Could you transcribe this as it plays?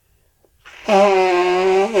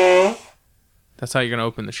That's how you're gonna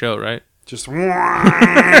open the show, right? Just.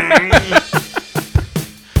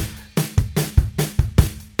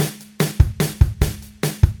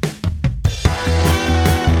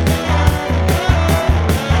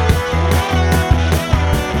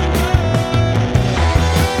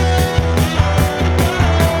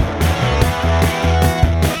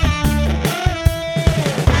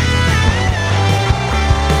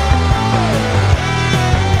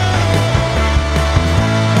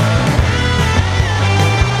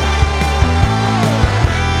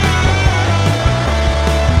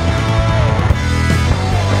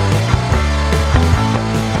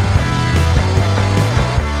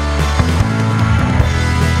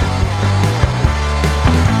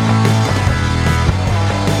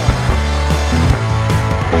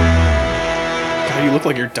 You look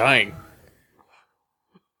like you're dying.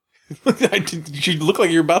 You look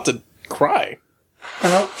like you're about to cry.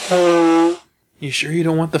 You sure you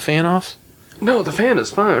don't want the fan off? No, the fan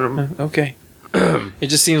is fine. Okay. It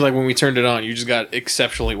just seems like when we turned it on, you just got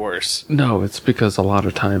exceptionally worse. No, it's because a lot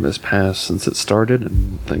of time has passed since it started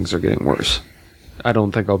and things are getting worse. I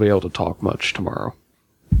don't think I'll be able to talk much tomorrow.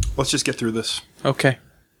 Let's just get through this. Okay.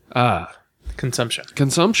 Consumption.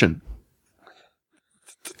 Consumption.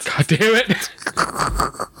 God damn it.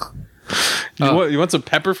 You want some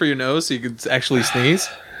pepper for your nose so you can actually sneeze?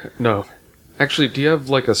 No. Actually, do you have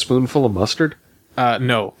like a spoonful of mustard?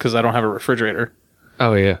 No, because I don't have a refrigerator.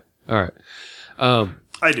 Oh, yeah. All right.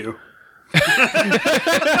 I do.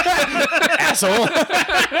 Asshole.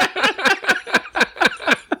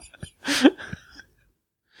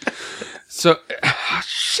 So,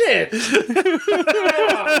 shit.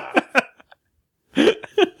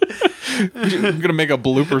 I'm going to make a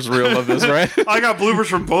bloopers reel of this, right? I got bloopers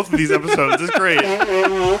from both of these episodes. It's great.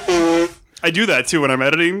 I do that too when I'm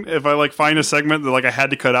editing. If I like find a segment that like I had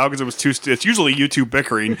to cut out because it was too, it's usually you two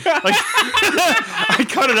bickering. Like I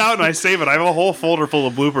cut it out and I save it. I have a whole folder full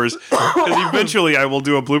of bloopers because eventually I will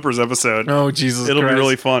do a bloopers episode. Oh, Jesus It'll Christ. be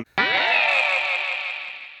really fun.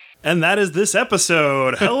 And that is this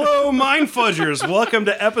episode. Hello, Mind Fudgers. Welcome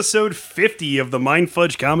to episode 50 of the Mind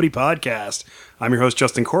Fudge Comedy Podcast. I'm your host,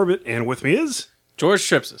 Justin Corbett, and with me is... George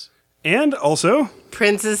Tripsis. And also...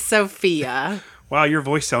 Princess Sophia. Wow, your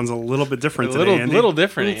voice sounds a little bit different A today, Andy. little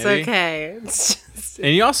different, It's Andy. okay. It's just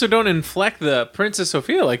And you also don't inflect the Princess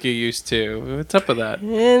Sophia like you used to. What's up with that?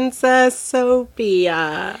 Princess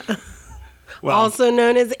Sophia. Well, Also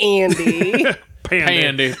known as Andy.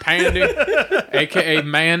 Panda. Pandy, a.k.a.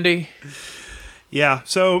 Mandy. Yeah,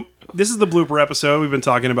 so this is the blooper episode we've been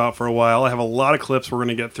talking about for a while. I have a lot of clips we're going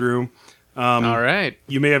to get through. All right.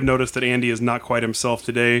 You may have noticed that Andy is not quite himself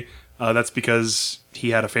today. That's because he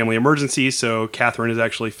had a family emergency, so Catherine is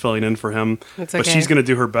actually filling in for him. It's But okay. she's going to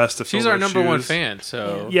do her best to fill She's our those number one shoes. fan,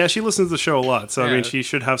 so... Yeah, she listens to the show a lot, so I Yeah. mean, she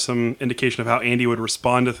should have some indication of how Andy would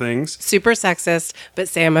respond to things. Super sexist, but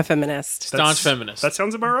say I'm a feminist. Staunch feminist. That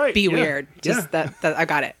sounds about right. Be Yeah. weird. Just that I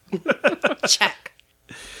got it. Check.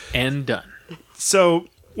 And done. So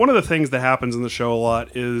one of the things that happens in the show a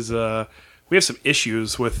lot is we have some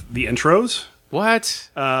issues with the intros. What?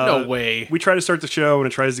 No way. We try to start the show and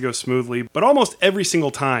it tries to go smoothly, but almost every single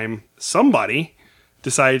time somebody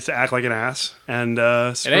decides to act like an ass and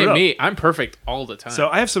It screw it ain't up. me. I'm perfect all the time. So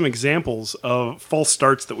I have some examples of false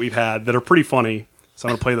starts that we've had that are pretty funny. So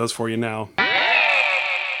I'm going to play those for you now.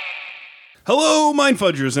 Hello, Mind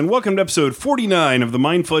Fudgers, and welcome to episode 49 of the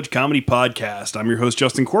Mind Fudge Comedy Podcast. I'm your host,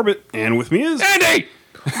 Justin Corbett, and with me is... Andy!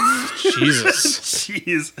 Jesus.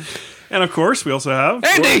 Jeez. And of course, we also have...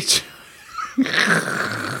 Andy!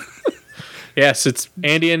 Yes, it's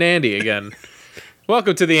Andy and Andy again.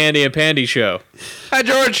 Welcome to the Andy and Pandy Show. Hi,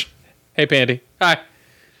 George. Hey, Pandy. Hi.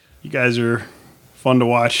 You guys are fun to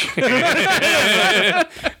watch.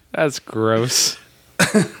 That's gross.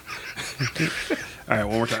 All right,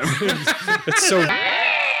 one more time. It's so...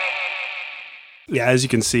 Yeah, as you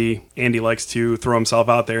can see, Andy likes to throw himself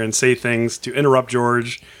out there and say things to interrupt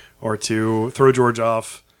George or to throw George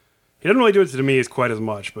off. He doesn't really do it to me quite as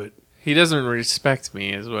much, but... He doesn't respect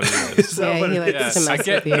me, is what it is. So Yeah, what he it likes is. to I mess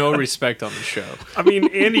get with you. no respect on the show. I mean,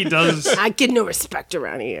 Andy does I get no respect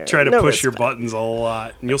around here. try to No push your respect. buttons a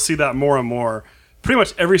lot, and you'll see that more and more. Pretty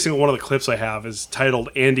much every single one of the clips I have is titled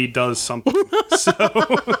Andy Does Something.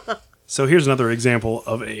 So here's another example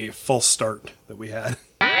of a false start that we had.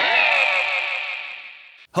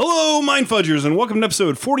 Hello, Mind Fudgers, and welcome to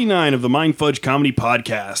episode 49 of the Mind Fudge Comedy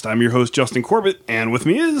Podcast. I'm your host, Justin Corbett, and with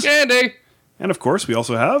me is... Andy. And of course, we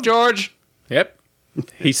also have... George. Yep.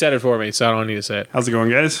 He said it for me, so I don't need to say it. How's it going,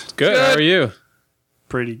 guys? Good. How are you?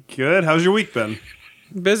 Pretty good. How's your week been?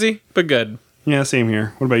 Busy, but good. Yeah, same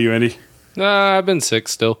here. What about you, Andy? I've been sick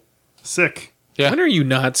still. Sick. When are you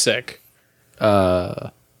not sick?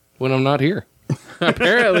 When I'm not here.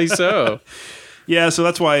 Apparently so. Yeah, so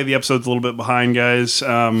that's why the episode's a little bit behind, guys.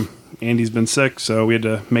 Andy's been sick, so we had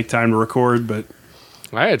to make time to record, but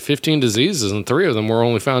I had 15 diseases, and 3 of them were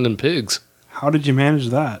only found in pigs. how did you manage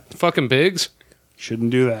that? Fucking pigs.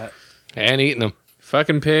 Shouldn't do that. And eating them.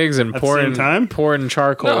 Fucking pigs and At the same time? pouring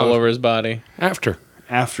charcoal No. all over his body. After.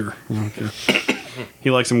 After. Okay.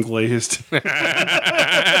 He likes them glazed. All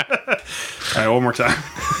right, one more time.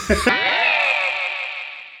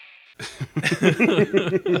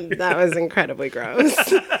 That was incredibly gross.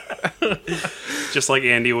 Just like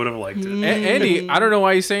Andy would have liked it. Andy, I don't know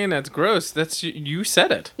why you're saying that's gross. That's you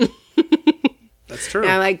said it. That's true.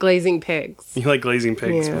 I like glazing pigs. You like glazing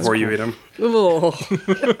pigs Yeah. before you eat them. Ooh.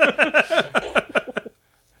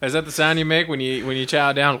 Is that the sound you make when you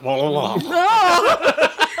chow down? Wow.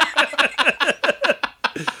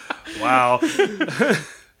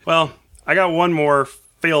 Well, I got one more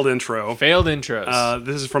failed intro. Failed intros.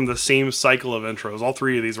 This is from the same cycle of intros. All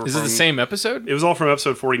 3 of these were Is from... it the same episode? It was all from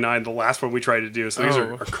episode 49, the last one we tried to do. So these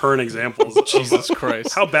Oh. are current examples. Jesus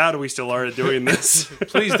Christ. How bad we still are at doing this.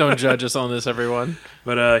 Please don't judge us on this, everyone.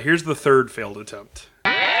 But here's the 3rd failed attempt.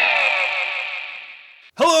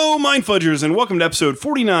 Hello, Mind Fudgers, and welcome to episode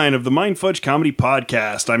 49 of the Mind Fudge Comedy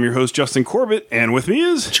Podcast. I'm your host, Justin Corbett, and with me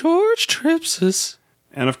is... George Tripsis.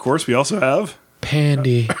 And of course, we also have...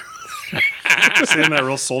 Pandy. Saying that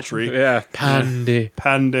real sultry. Yeah, Pandy.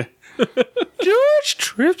 Panda. George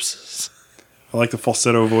Tripsis. I like the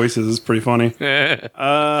falsetto voices. It's pretty funny.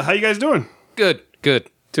 How you guys doing? Good.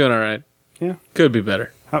 Doing all right. Yeah. Could be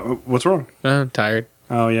better. What's wrong? I'm tired.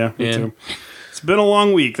 Oh, yeah, me Yeah. too. It's been a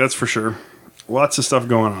long week, that's for sure. Lots of stuff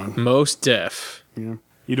going on. Most deaf. Yeah.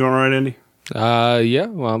 You doing all right, Andy? Yeah.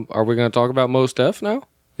 Well, are we going to talk about Mos Def now?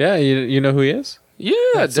 Yeah, you know who he is? Yeah,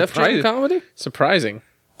 Def Jam surprising. Comedy. Surprising.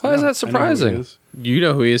 Why is that I know who he surprising? is. You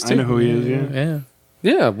know who he is too. I know who he is, yeah. Yeah.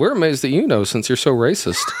 Yeah, we're amazed that you know since you're so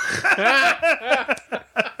racist.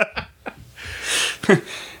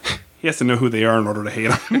 He has to know who they are in order to hate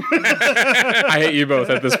them. I hate you both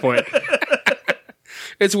at this point.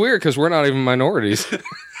 It's weird because we're not even minorities.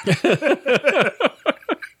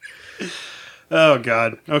 Oh,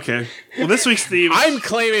 God. Okay. Well, this week's theme... I'm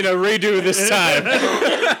claiming a redo this time.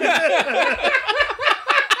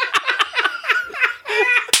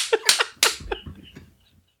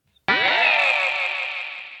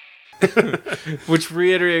 Which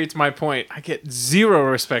reiterates my point. I get zero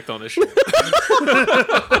respect on this show.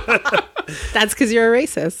 That's because you're a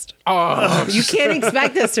racist. Oh, You can't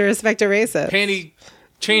expect us to respect a racist. Pandy,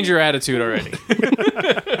 change your attitude already.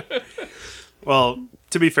 Well,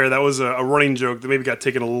 to be fair, that was a running joke that maybe got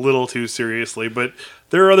taken a little too seriously, but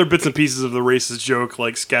there are other bits and pieces of the racist joke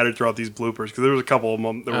like scattered throughout these bloopers, because there was a couple of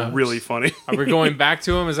them that were really funny. Are we going back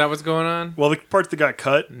to him? Is that what's going on? Well, the parts that got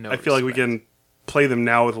cut, No I feel like we respect. can play them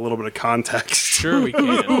now with a little bit of context. Sure we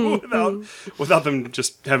can. without them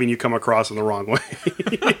just having you come across in the wrong way.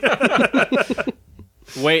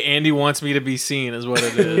 Way Andy wants me to be seen is what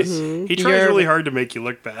it is. He tries really hard to make you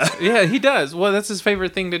look bad. Yeah, he does. Well, that's his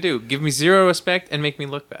favorite thing to do. Give me zero respect and make me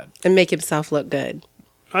look bad. And make himself look good.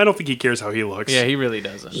 I don't think he cares how he looks. Yeah, he really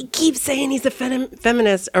doesn't. He keeps saying he's a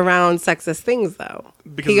feminist around sexist things, though.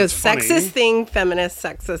 Because He goes, it's funny. sexist thing, feminist,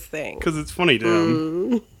 sexist thing. Because it's funny to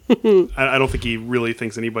him. I don't think he really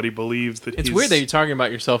thinks anybody believes that It's he's... weird that you're talking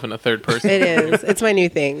about yourself in a third person. It is. It's my new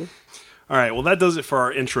thing. All right, well, that does it for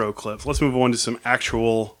our intro clips. Let's move on to some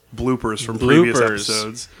actual bloopers from previous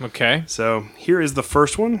episodes. Okay. So here is the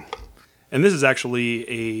first one. And this is actually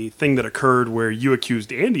a thing that occurred where you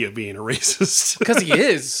accused Andy of being a racist. Because he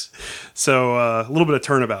is. So a little bit of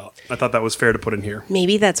turnabout. I thought that was fair to put in here.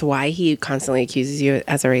 Maybe that's why he constantly accuses you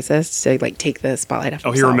as a racist, to like take the spotlight off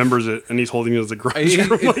Oh, he himself. remembers it, and he's holding it as a grudge.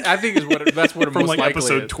 I think that's what it From most like likely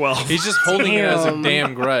episode is. 12. He's just holding it as a Damn.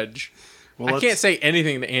 damn grudge. Well, I let's- can't say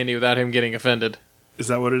anything to Andy without him getting offended. Is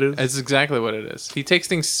that what it is? That's exactly what it is. He takes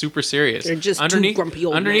things super serious. You're just too underneath grumpy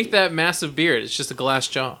old underneath man. that massive beard, it's just a glass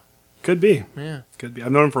jaw. Could be. Yeah. Could be.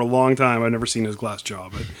 I've known him for a long time. I've never seen his glass jaw,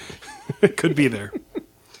 but it could be there.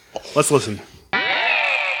 Let's listen. I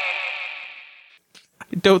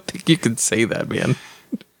don't think you can say that, man.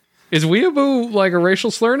 Is weeaboo like a racial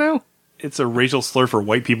slur now? It's a racial slur for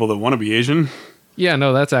white people that want to be Asian. Yeah,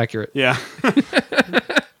 no, that's accurate. Yeah.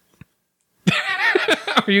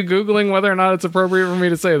 Are you Googling whether or not it's appropriate for me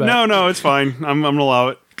to say that? No, it's fine. I'm going to allow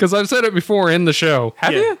it. Because I've said it before in the show.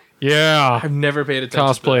 Have Yeah. you? Yeah. I've never paid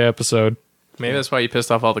attention. Cosplay episode. Maybe that's why you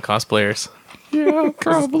pissed off all the cosplayers. Yeah,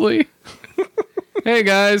 probably. Hey,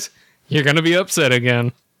 guys. You're going to be upset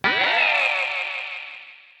again.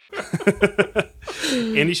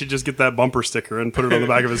 Andy should just get that bumper sticker and put it on the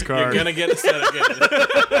back of his car. You're gonna get upset again.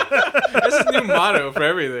 That's his new motto for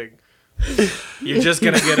everything. You're just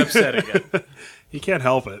gonna get upset again. He can't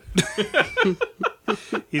help it.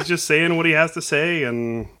 He's just saying what he has to say,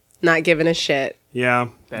 and Not giving a shit. yeah.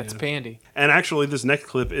 That's Pandy. And actually, this next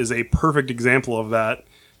clip is a perfect example of that.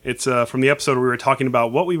 It's from the episode where we were talking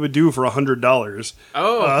about what we would do for $100.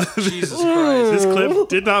 Oh, Jesus Christ. This clip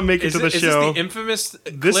did not make it to the Is show. this the infamous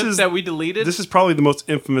clip that we deleted? This is probably the most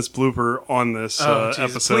infamous blooper on this Jesus.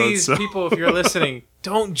 episode. Please, so. people, if you're listening,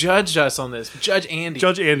 don't judge us on this. Judge Andy.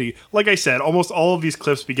 Judge Andy. Like I said, almost all of these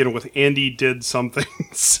clips begin with Andy did something.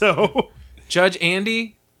 So, Judge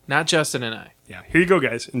Andy, not Justin and I. yeah, here you go,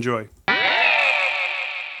 guys. Enjoy.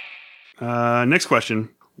 Next question.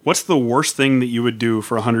 What's the worst thing that you would do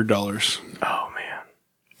for $100? Oh, man.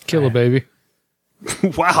 Kill a baby.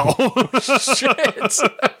 Wow. Shit.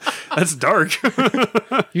 That's dark.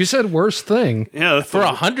 You said worst thing. Yeah. For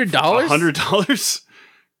 $100? $100?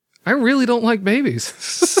 I really don't like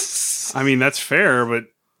babies. I mean, that's fair, but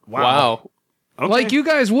wow. Okay. Like you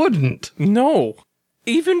guys wouldn't. No.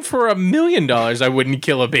 Even for $1 million, I wouldn't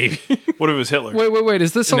kill a baby. What if it was Hitler? Wait.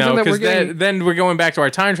 Is this something No, that we're because getting? then we're going back to our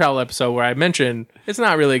time travel episode where I mentioned it's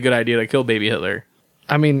not really a good idea to kill baby Hitler.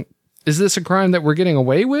 I mean, is this a crime that we're getting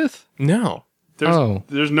away with? No.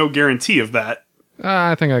 There's no guarantee of that.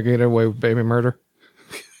 I think I can get away with baby murder.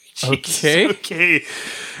 Okay. Okay.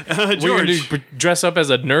 We're going George. to dress up as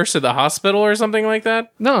a nurse at the hospital or something like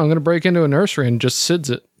that? No, I'm going to break into a nursery and just SIDS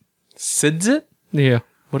it. SIDS it? Yeah.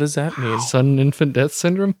 What does that mean? Sudden infant death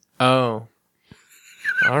syndrome. Oh.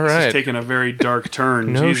 All This right. is taking a very dark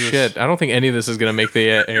turn. No Jesus. shit. I don't think any of this is going to make the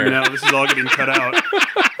air. No, this is all getting cut out.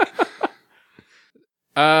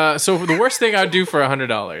 So the worst thing I'd do for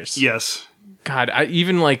 $100. Yes. God,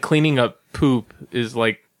 even like cleaning up poop is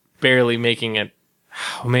like barely making it.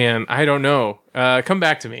 Oh man, I don't know. Come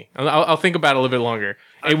back to me. I'll think about it a little bit longer.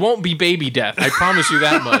 It won't be baby death. I promise you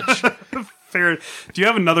that much. Fair. Do you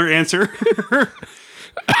have another answer?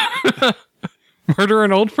 Murder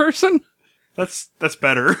an old person? That's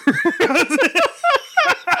better.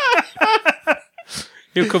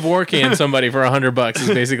 You Kevorkian somebody for $100 is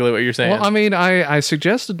basically what you're saying. Well, I mean, I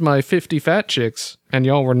suggested my 50 fat chicks, and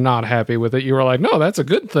y'all were not happy with it. You were like, no, that's a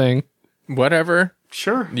good thing. Whatever.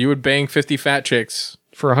 Sure. You would bang 50 fat chicks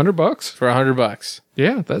For $100? for $100.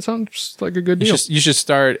 Yeah, that sounds like a good You deal. should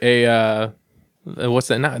start a what's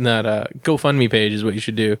that? Not GoFundMe page is what you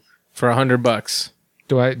should do for $100.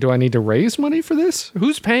 Do I need to raise money for this?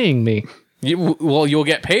 Who's paying me? You'll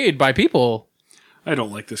get paid by people. I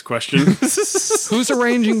don't like this question. Who's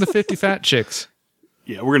arranging the 50 fat chicks?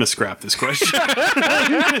 Yeah, we're going to scrap this question.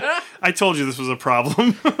 I told you this was a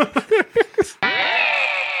problem.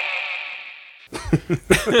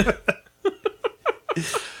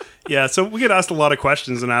 Yeah, so we get asked a lot of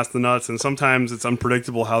questions and asked the nuts, and sometimes it's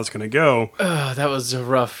unpredictable how it's going to go. That was a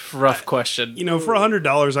rough question. You know, for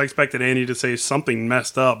 $100, I expected Andy to say something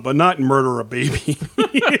messed up, but not murder a baby.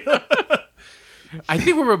 I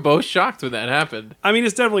think we were both shocked when that happened. I mean,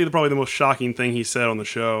 it's definitely probably the most shocking thing he said on the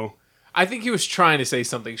show. I think he was trying to say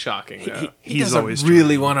something shocking. Though. He He's doesn't always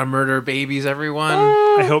really want to murder babies, everyone.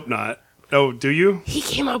 I hope not. Oh, do you? He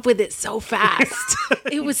came up with it so fast.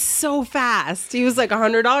 It was so fast. He was like,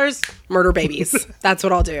 $100, murder babies. That's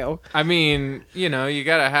what I'll do. I mean, you know, you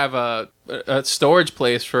got to have a storage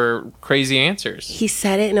place for crazy answers. He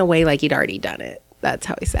said it in a way like he'd already done it. That's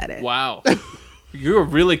how he said it. Wow. You're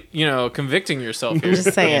really, convicting yourself here. I'm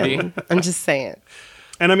just saying. Andy. I'm just saying.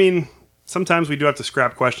 And I mean, sometimes we do have to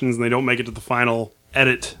scrap questions and they don't make it to the final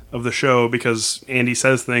edit of the show because Andy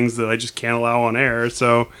says things that I just can't allow on air.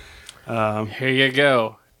 So, Here you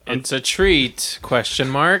go. It's a treat, question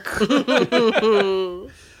mark.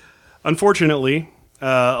 unfortunately,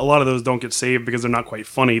 a lot of those don't get saved because they're not quite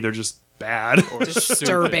funny. They're just bad.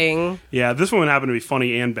 Disturbing. Yeah, this one happened to be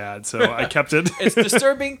funny and bad, so I kept it. It's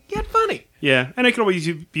disturbing yet funny. Yeah, and it can always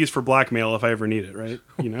be used for blackmail if I ever need it, right?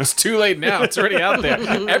 You know. It's too late now. It's already out there.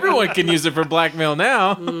 Everyone can use it for blackmail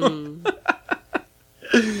now.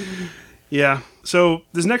 Yeah. So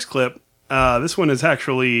this next clip, this one is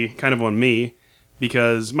actually kind of on me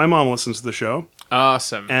because my mom listens to the show,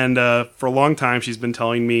 Awesome. and for a long time she's been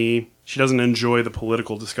telling me she doesn't enjoy the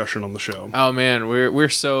political discussion on the show. Oh man, we're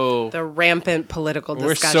so The rampant political we're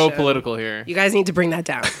discussion. so political here. You guys need to bring that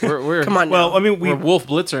down. We're Come on now. Well, I mean, we're Wolf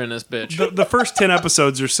Blitzer in this bitch. the first 10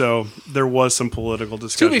 episodes or so, there was some political To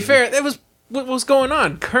discussion. be fair, that was what was going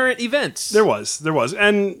on. Current events. There was,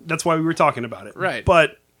 and that's why we were talking about it. Right.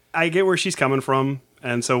 But I get where she's coming from.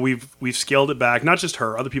 And so we've scaled it back. Not just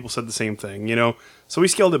her. Other people said the same thing, you know. So we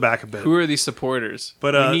scaled it back a bit. Who are these supporters?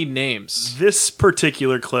 But, we need names. This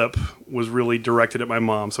particular clip was really directed at my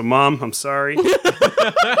mom. So, Mom, I'm sorry.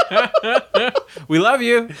 We love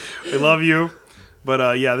you. I love you.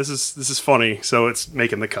 But yeah, this is funny. So it's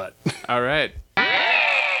making the cut. All right.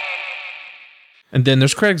 And then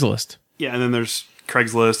there's Craigslist. Yeah, and then there's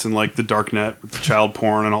Craigslist and like the darknet with the child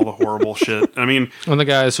porn and all the horrible shit. I mean, And the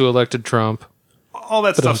guys who elected Trump. all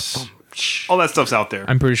that stuff's out there.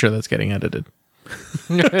 I'm pretty sure that's getting edited.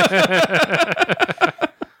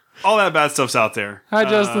 All that bad stuff's out there. Hi,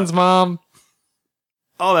 Justin's mom.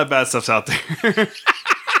 All that bad stuff's out there.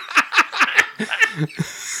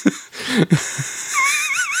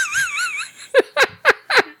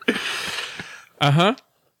 Uh-huh.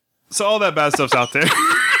 So all that bad stuff's out there.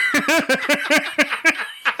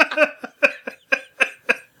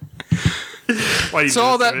 Why do you So do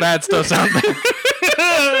all this to that me? bad stuff's out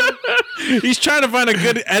there. He's trying to find a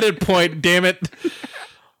good edit point, damn it.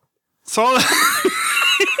 So all that,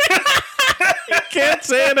 Can't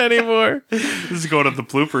say it anymore. this is going up the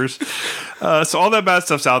bloopers. So all that bad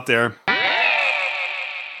stuff's out there.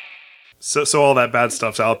 So all that bad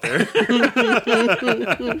stuff's out there.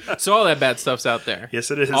 So all that bad stuff's out there.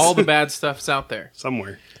 Yes, it is. All the bad stuff's out there.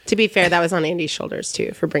 Somewhere. To be fair, that was on Andy's shoulders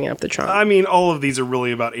too for bringing up the Trump. I mean, all of these are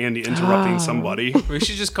really about Andy interrupting somebody. We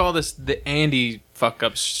should just call this the Andy fuck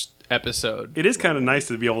up episode. It is kind of nice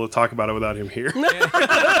to be able to talk about it without him here.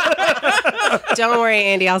 Don't worry,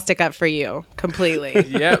 Andy. I'll stick up for you completely.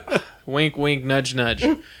 Yep. Wink, wink, nudge, nudge.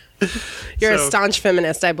 You're a So- staunch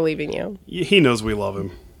feminist. I believe in you. He knows we love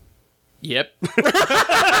him. Yep.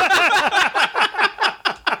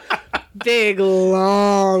 Big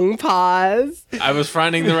long pause. I was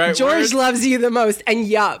finding the right George word. loves you the most, and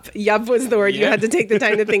yup was the word you Yep. had to take the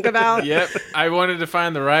time to think about. Yep. I wanted to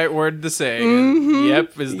find the right word to say. And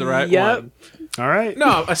yep is the right Yep. one. All right.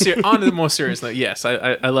 No, on to the more serious note. Yes,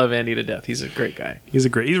 I love Andy to death. He's a great guy. He's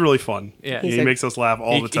really fun. Yeah. He makes us laugh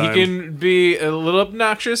all the time. He can be a little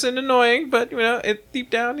obnoxious and annoying, but you know,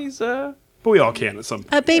 deep down he's But we all can at some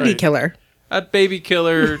point. A baby Right. killer. a baby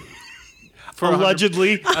killer. For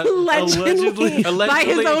Allegedly. Allegedly. By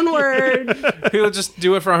his own word. He'll just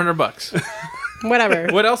do it for $100. Whatever.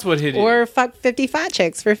 What else would he do? Or fuck 50 fat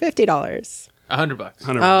chicks for $50. $100.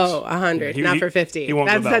 100 Oh, 100, He- not he- for 50. He won't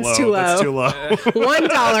go that That's low. too low. That's too low.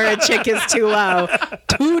 $1 a chick is too low.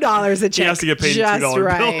 $2 a chick. He has to get paid in just $2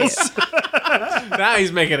 right. bills. Now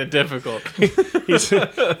he's making it difficult. He's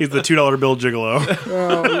the $2 bill gigolo.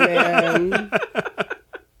 Oh man.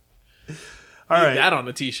 All right. That on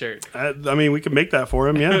a t-shirt. I mean, we could make that for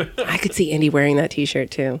him, yeah. I could see Andy wearing that T-shirt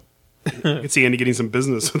too. I could see Andy getting some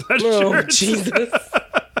business with that Oh shirt. Jesus.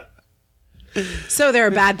 So there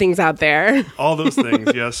are bad things out there. All those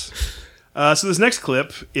things, yes. So this next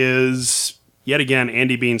clip is, yet again,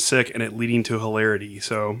 Andy being sick and it leading to hilarity.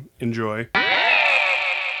 So enjoy.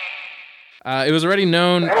 It was already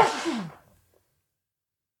known.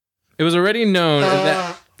 It was already known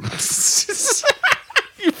that.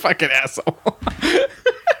 You fucking asshole.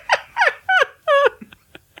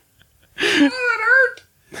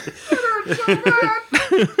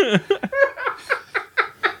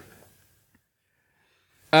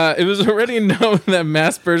 It was already known that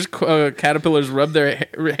mass birds caterpillars rub their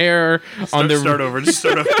hair on their. Start over. Just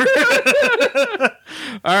start over.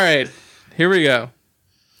 All right, here we go.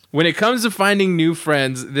 When it comes to finding new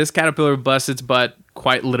friends, this caterpillar busts its butt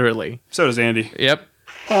quite literally. So does Andy. Yep.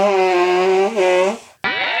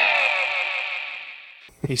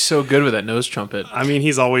 He's so good with that nose trumpet. I mean,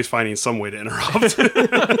 he's always finding some way to interrupt.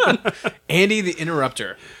 Andy the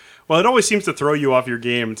Interrupter. Well, it always seems to throw you off your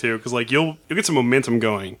game, too, because like you'll get some momentum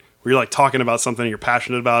going where you're like talking about something, you're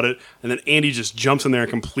passionate about it, and then Andy just jumps in there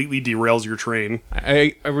and completely derails your train.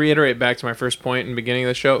 I reiterate back to my first point in the beginning of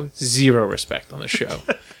the show. Zero respect on the show.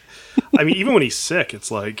 I mean, even when he's sick,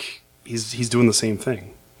 it's like he's doing the same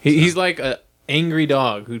thing. He's like an angry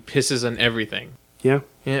dog who pisses on everything. Yeah.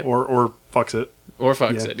 Yeah. Or fucks it. Or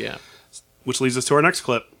fucks Yeah. it, yeah. Which leads us to our next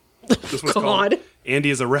clip. This one's called God. Andy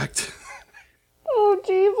is Erect. Oh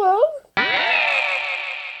Jesus.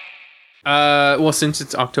 Well, since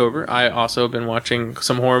it's October, I also been watching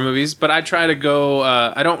some horror movies, but I try to go,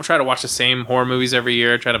 I don't try to watch the same horror movies every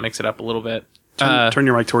year. I try to mix it up a little bit. Turn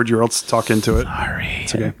your mic towards you or else talk into it. Sorry.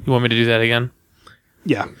 It's okay. You want me to do that again?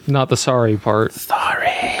 Yeah. Not the sorry part. Sorry.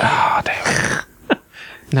 Oh, damn it.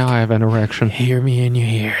 Now I have an erection. Hear me in your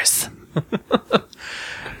ears.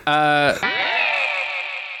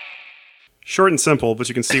 Short and simple, but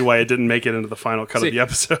you can see why it didn't make it into the final cut See, of the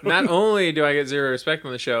episode. Not only do I get zero respect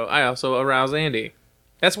on the show, I also arouse Andy.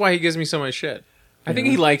 That's why he gives me so much shit. I think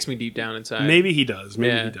he likes me deep down inside. Maybe he does.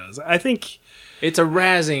 Maybe Yeah. he does. I think It's a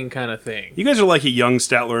razzing kind of thing. you guys are like a young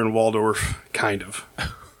Statler and Waldorf, kind of.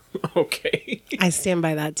 Okay. I stand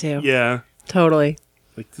by that too. Yeah. Totally.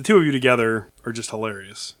 Like the two of you together are just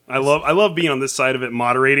hilarious. I love being on this side of it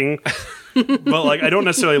moderating. But like I don't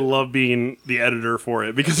necessarily love being the editor for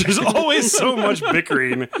it because there's always so much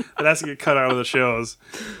bickering that has to get cut out of the shows.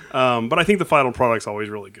 But I think the final product's always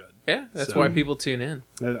really good. Yeah, that's So- why people tune in.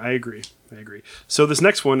 I agree. So this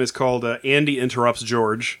next one is called Andy Interrupts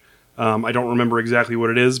George. I don't remember exactly what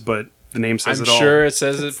it is, but the name says I'm it all. sure it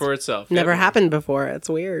says it for itself. Never Yep. happened before. It's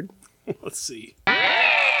weird. Let's see.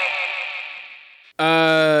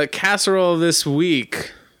 Casserole this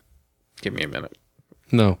week. Give me a minute.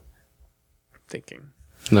 No. Thinking.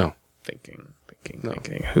 No. Thinking.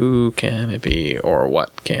 Who can it be or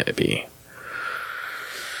what can it be?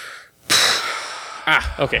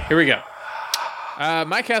 Okay, here we go.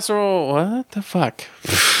 My casserole. What the fuck?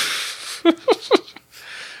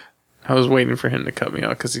 I was waiting for him to cut me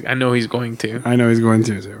off because I know he's going to. I know he's going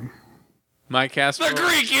to too. My casserole. The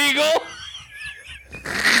Greek Eagle!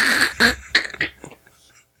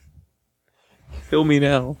 Kill me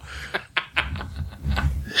now.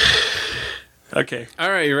 Okay. All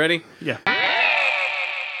right, you ready? Yeah.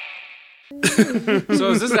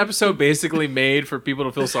 So is this episode basically made for people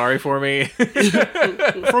to feel sorry for me?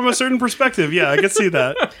 From a certain perspective, yeah, I can see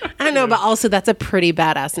that. I don't know, but also that's a pretty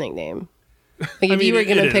badass nickname. Like if mean, you were it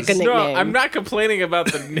gonna pick a is. nickname, No, I'm not complaining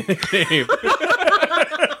about the nickname.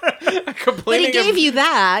 I'm but complaining. he gave you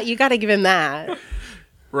that. You got to give him that.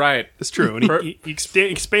 Right. It's true. And he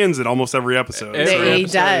expands it almost every episode. Every He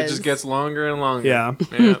episode, does. It just gets longer and longer. Yeah.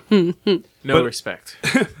 Yeah. No respect.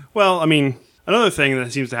 Well, I mean, another thing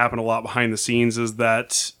that seems to happen a lot behind the scenes is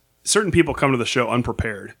that certain people come to the show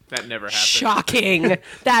unprepared. That never happened. Shocking.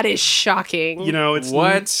 That is shocking. You know, it's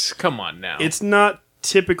What? Come on now. It's not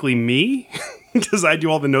typically me because I do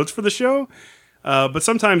all the notes for the show. But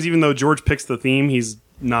sometimes, even though George picks the theme, he's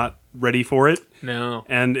not ready for it. no.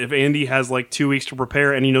 And if Andy has like 2 weeks to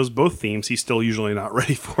prepare and he knows both themes, he's still usually not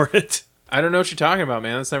ready for it. I don't know what you're talking about,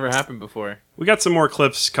 man. That's never happened before. We got some more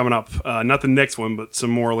clips coming up. Not the next one, but some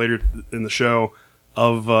more later in the show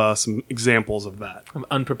of some examples of that.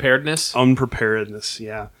 Unpreparedness. Unpreparedness,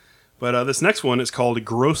 yeah. But this next one is called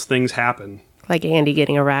Gross Things Happen. Like Andy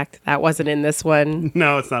getting erect. That wasn't in this one.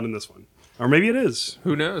 No, it's not in this one. Or maybe it is.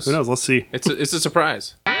 Who knows? Who knows? Let's see. It's a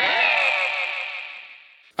surprise.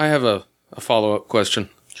 I have a follow-up question.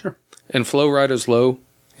 Sure. In Flow Rider's Low,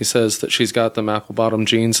 he says that she's got them apple-bottom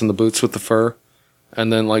jeans and the boots with the fur.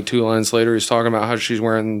 And then, like, 2 lines later, he's talking about how she's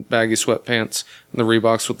wearing baggy sweatpants and the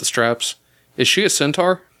Reeboks with the straps. Is she a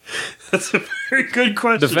centaur? That's a very good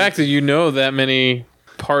question. The fact that you know that many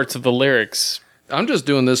parts of the lyrics. I'm just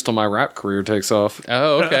doing this till my rap career takes off.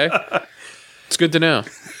 Oh, okay. It's good to know.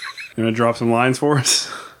 You want to drop some lines for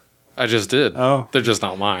us? I just did. Oh. They're just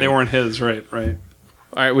not mine. They weren't his, right.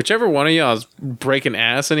 All right, whichever one of y'all is breaking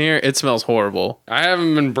ass in here, it smells horrible. I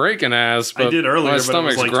haven't been breaking ass, but I did earlier, my but it was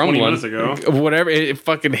stomach's like grumbling. 20 minutes ago. Whatever, it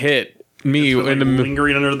fucking hit me Like in the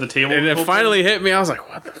lingering under the table. and it finally hit me. I was like,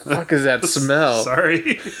 "What the fuck is that smell?"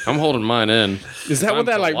 Sorry. I'm holding mine in. Is that I'm what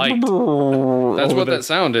that like? polite. That's what that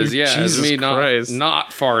sound is. Yeah, it's Jesus me Christ. not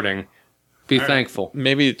farting. Be thankful.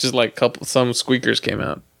 Maybe it's just like some squeakers came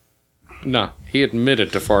out. No, he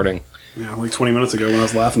admitted to farting. Yeah, like 20 minutes ago when I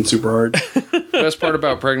was laughing super hard. Best part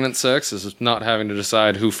about pregnant sex is not having to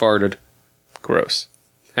decide who farted. Gross.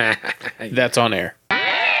 That's on air.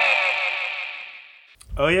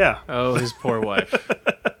 Oh, yeah. Oh, his poor wife.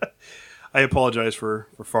 I apologize for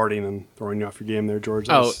farting and throwing you off your game there, George.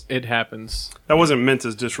 Oh, it happens. That wasn't meant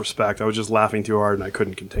as disrespect. I was just laughing too hard and I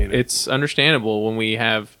couldn't contain it. It's understandable when we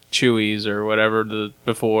have Chewies or whatever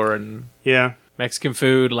before and Yeah. Mexican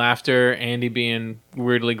food, laughter, Andy being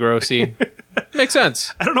weirdly grossy. Makes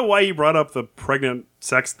sense I don't know why you brought up the pregnant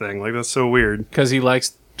sex thing. Like, that's so weird. because he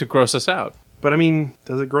likes to gross us out. But, I mean,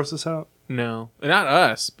 does it gross us out? No, not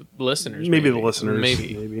us, but listeners. Maybe the listeners.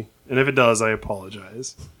 Maybe. And if it does, I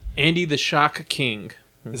apologize. Andy the Shock King.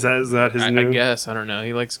 Is that his I name? guess I don't know.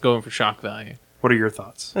 He likes going for shock value. What are your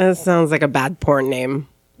thoughts? That sounds like a bad porn name.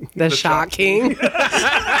 The Shocking.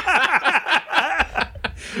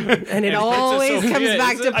 And it always Sophia, comes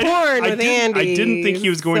back is to it? porn with Andy. I didn't think he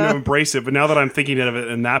was going to So- embrace it, but now that I'm thinking of it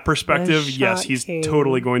in that perspective, yes, he's Shocking.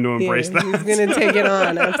 totally going to embrace Yeah, that. He's going to take it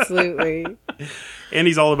on, absolutely. And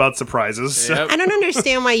he's all about surprises. so- Yep. I don't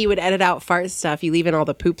understand why you would edit out fart stuff. You leave in all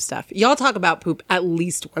the poop stuff. Y'all talk about poop at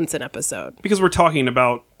least once an episode. Because we're talking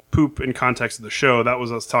about poop in context of the show, that was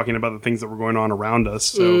us talking about the things that were going on around us.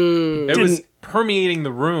 So It was permeating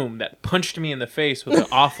the room that punched me in the face with an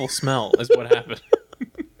awful smell. Is what happened.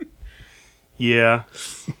 Yeah.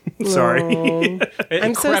 Sorry.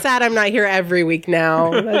 I'm so sad I'm not here every week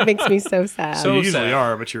now. That makes me so sad. So You usually sad.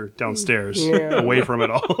 are, but you're downstairs, Yeah. away from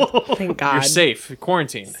it all. Thank God. You're safe.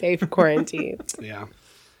 Quarantine. Safe quarantine. Yeah.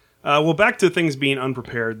 Well, back to things being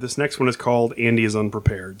unprepared. This next one is called Andy is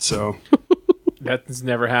Unprepared. So, That's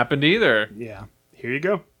never happened either. yeah. Here you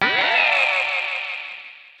go.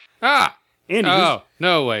 Ah! Andy, Oh,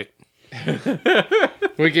 no, wait.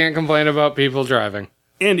 We can't complain about people driving.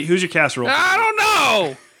 who's your casserole? I don't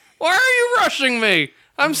know! Why are you rushing me?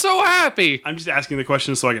 I'm so happy. I'm just asking the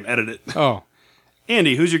question so I can edit it. Oh.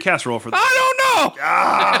 Andy, who's your casserole for this? I don't know!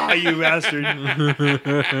 Ah, you bastard.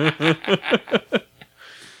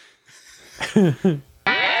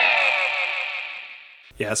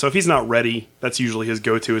 Yeah, so if he's not ready, that's usually his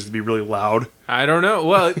go-to is to be really loud. I don't know.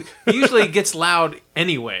 Well, usually it gets loud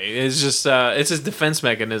anyway. It's just it's his defense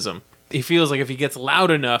mechanism. He feels like if he gets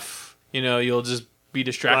loud enough, you'll just be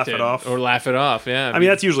distracted Laugh it off. or laugh it off. Yeah. I mean,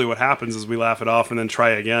 that's usually what happens is we laugh it off and then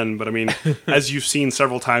try again. But I mean, as you've seen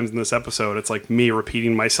several times in this episode, it's like me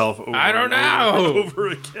repeating myself over I don't and over, know. and over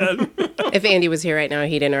again. If Andy was here right now,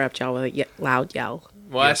 he'd interrupt y'all with a loud yell.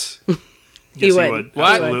 what? Yes. He Yes, would.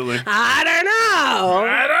 What? Absolutely. I don't know.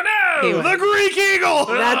 I don't know. He would. The Greek Eagle!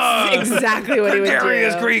 That's exactly what he would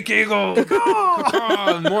do. Greek Eagle.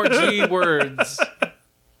 Oh, more G words.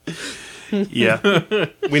 Yeah.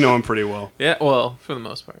 We know him pretty well. Yeah, well, for the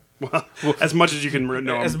most part. As much as you can know him.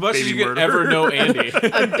 As much as baby you could murderer. ever know Andy.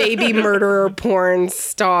 A baby murderer, porn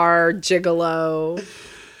star, gigolo.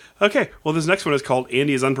 Okay, well, this next one is called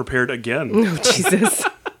Andy is Unprepared Again. Oh, Jesus.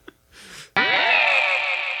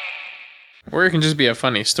 Or it can just be a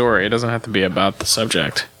funny story. It doesn't have to be about the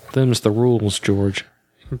subject. Them's the rules, George.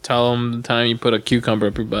 Tell them the time you put a cucumber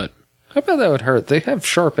up your butt. I bet that would hurt. They have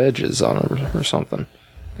sharp edges on them or something.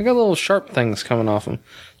 They got little sharp things coming off them.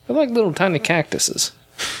 They're like little tiny cactuses.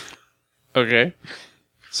 Okay.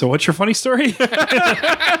 So what's your funny story?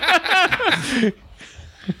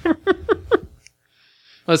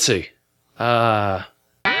 Let's see.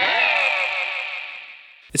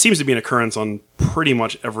 It seems to be an occurrence on pretty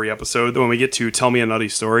much every episode. When we get to Tell Me a Nutty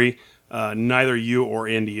Story, neither you or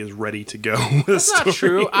Andy is ready to go with a That's not story.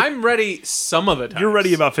 true. I'm ready some of the time. You're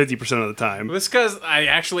ready about 50% of the time. It's because I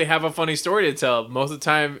actually have a funny story to tell. Most of the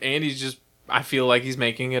time, Andy's just, I feel like he's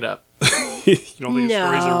making it up. You don't think his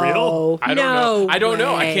stories are real? I don't know. I don't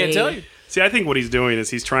know. I can't tell you. See, I think what he's doing is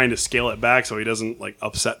he's trying to scale it back so he doesn't like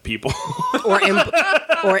upset people.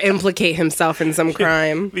 Or implicate himself in some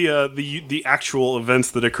crime. The actual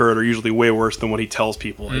events that occurred are usually way worse than what he tells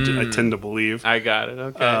people. I tend to believe. I got it.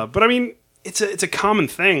 Okay. But I mean, it's a common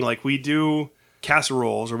thing. Like we do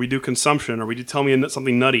casseroles, or we do consumption, or we do Tell Me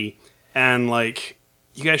something nutty, and like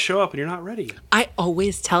you guys show up and you're not ready. I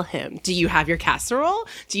always tell him, do you have your casserole?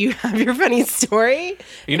 Do you have your funny story?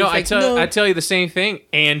 you know, he's I like, tell "No." I tell you the same thing,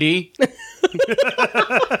 Andy.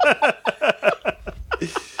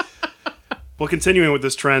 Well, continuing with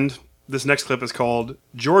this trend, this next clip is called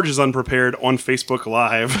George is Unprepared on Facebook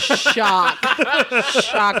Live.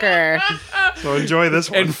 Shocker. So enjoy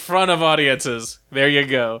this one. In front of audiences. There you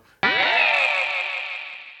go.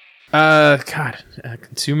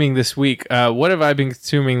 Consuming this week. What have I been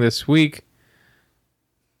consuming this week?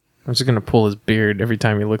 I'm just gonna pull his beard every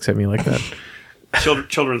time he looks at me like that.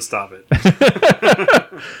 Children, stop it.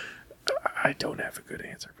 I don't have a good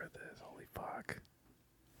answer for this. Holy fuck.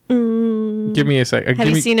 Give me a sec. Have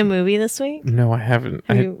you seen a movie this week? No, I haven't.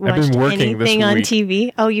 Have you I've watched been working anything this on week.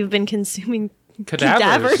 TV? Oh, you've been consuming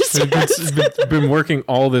Cadavers. cadavers. been working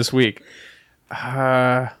all this week.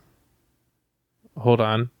 Hold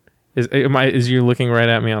on. Is you looking right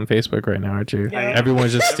at me on Facebook right now, aren't you? am.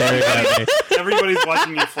 Everyone's just staring at me. Everybody's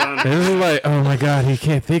watching you frown. This is like, oh my god, he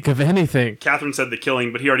can't think of anything. Catherine said the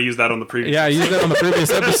killing, but he already used that on the previous. Yeah, I used that on the previous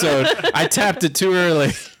episode. I tapped it too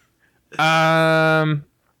early. Remember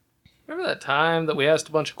that time that we asked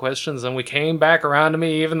a bunch of questions and we came back around to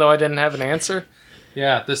me even though I didn't have an answer?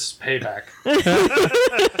 Yeah, this is payback.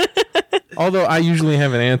 Although I usually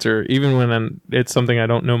have an answer, even when it's something I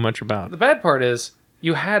don't know much about. The bad part is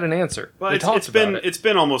you had an answer. Well, we it's talked about it. been it's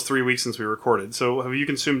been almost 3 weeks since we recorded. So have you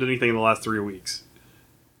consumed anything in the last 3 weeks?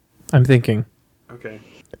 I'm thinking. Okay.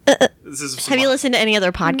 This is some Have you listened to any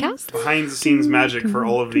other podcasts? behind the scenes magic for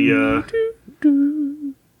all of the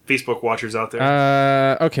Facebook watchers out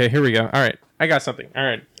there. Okay, here we go. All right, I got something. All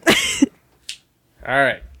right. All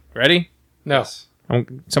right, ready? No. So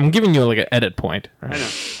I'm giving you like an edit point. All right. I know.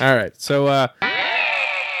 All right. So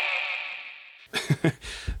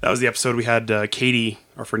That was the episode we had Katie,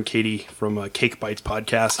 our friend Katie from Cake Bites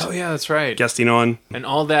podcast, oh yeah, that's right. guesting on. And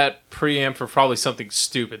all that preamp for probably something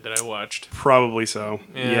stupid that I watched. Probably so.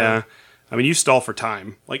 Yeah. I mean, you stall for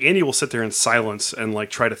time. Like Andy will sit there in silence and like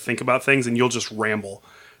try to think about things, and you'll just ramble.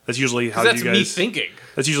 That's usually how That's you guys. me thinking.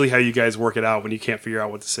 That's usually how you guys work it out when you can't figure out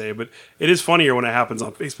what to say. But it is funnier when it happens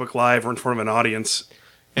on Facebook Live or in front of an audience.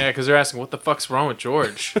 Yeah, because they're asking, what the fuck's wrong with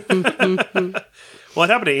George? Well, it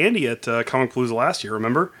happened to Andy at Comic Palooza last year.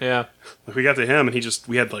 Remember? Yeah. Like we got to him, and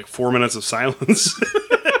we had like 4 minutes of silence,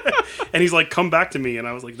 and he's like, "Come back to me," and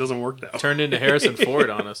I was like, "It doesn't work now." Turned into Harrison Ford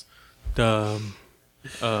on us.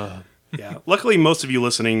 Yeah. Luckily, most of you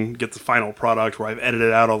listening get the final product where I've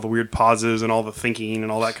edited out all the weird pauses and all the thinking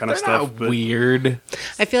and all that kind of stuff. Not weird.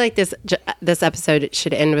 I feel like this episode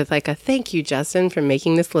should end with like a thank you, Justin, for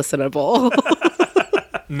making this listenable.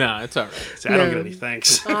 No, it's all right. See, I don't get any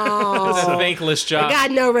thanks. It's a thankless job.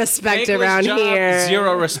 Got no respect Thankless around job, here.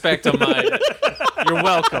 Zero respect on mine. You're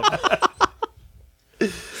welcome.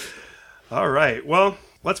 All right. Well,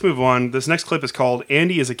 let's move on. This next clip is called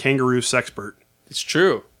 "Andy is a Kangaroo Sexpert." It's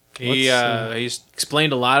true. He's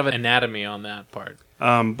explained a lot of anatomy on that part.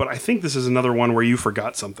 But I think this is another one where you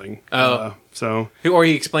forgot something. Oh. So Or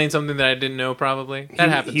he explained something that I didn't know, probably. That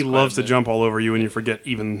happens. he quite loves a to bit. jump all over you and you forget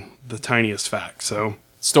even the tiniest fact. So,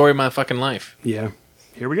 Story of my fucking life. yeah.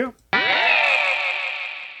 Here we go.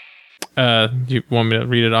 You want me to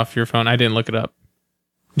read it off your phone? I didn't look it up.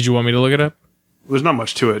 Did you want me to look it up? There's not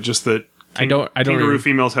much to it, just that I don't kangaroo really-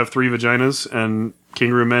 females have 3 vaginas and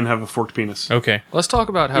kangaroo men have a forked penis. Okay. Let's talk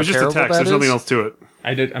about It how was just a terrible text. that There's nothing is. else to it.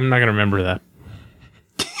 I'm not going to remember that.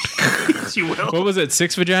 You will. What was it?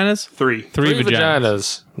 6 vaginas? 3. Three vaginas.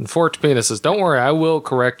 vaginas and forked penises. Don't worry, I will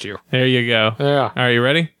correct you. There you go. Yeah. All right, you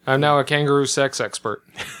ready? I'm now a kangaroo sex expert.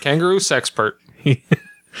 Kangaroo sexpert.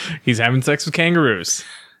 He's having sex with kangaroos.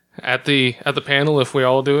 At the panel, if we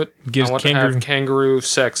all do it, Gives I want to kangaroo- have kangaroo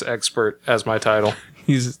sex expert as my title.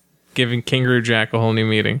 He's giving Kangaroo Jack a whole new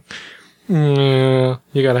meeting. Yeah,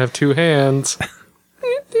 you gotta have 2 hands.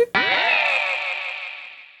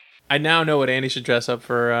 I now know what Andy should dress up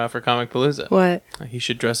for Comic Palooza. What? He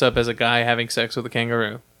should dress up as a guy having sex with a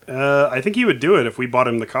kangaroo. I think he would do it if we bought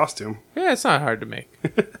him the costume. Yeah, it's not hard to make.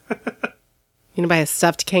 You gonna buy a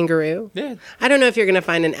stuffed kangaroo? Yeah. I don't know if you're gonna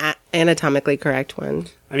find an anatomically correct one.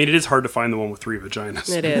 I mean, it is hard to find the one with 3 vaginas.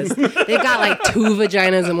 It is. They've got like 2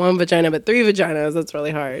 vaginas and 1 vagina, but 3 vaginas. That's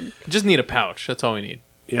really hard. Just need a pouch. That's all we need.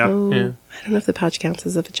 Yeah. Oh, Yeah. I don't know if the pouch counts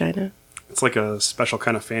as a vagina. It's like a special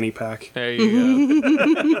kind of fanny pack. There you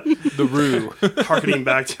go. The Roo. Harkening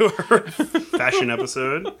back to our fashion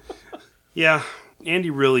episode. Yeah. Andy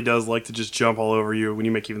really does like to just jump all over you when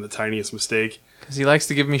you make even the tiniest mistake. Because he likes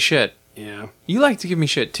to give me shit. Yeah. You like to give me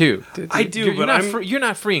shit too. I do, You're but not I'm- you're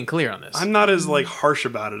not free and clear on this. I'm not as like harsh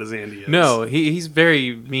about it as Andy is. No, he's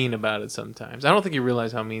very mean about it sometimes. I don't think you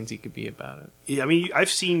realize how mean he could be about it. Yeah, I mean, I've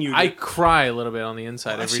seen you. I cry a little bit on the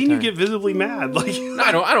inside I've every seen time. you get visibly mad. Like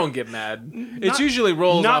No, I don't get mad. It's usually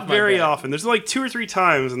rolls not off my very back. often. There's like 2 or 3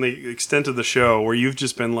 times in the extent of the show where you've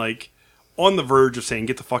just been like on the verge of saying,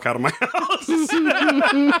 "Get the fuck out of my house."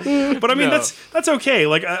 But I mean, No. that's okay.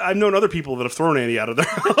 Like I've known other people that have thrown Andy out of their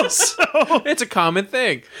house. So It's a common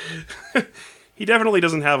thing. he definitely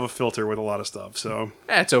doesn't have a filter with a lot of stuff. So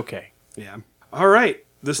That's okay. yeah. All right.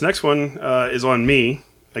 This next one is on me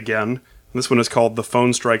again. This one is called "The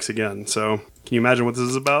Phone Strikes Again." So can you imagine what this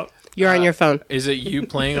is about? You're on your phone. Is it you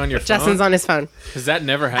playing on your phone? Justin's on his phone. Because that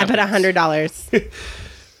never I happens. put $100.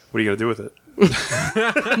 What are you gonna do with it?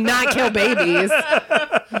 Not kill babies.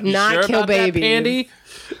 Not Sure kill about that, babies. Andy?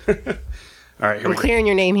 All right. Here I'm we go. clearing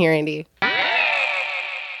your name here, Andy.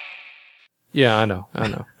 Yeah, I know.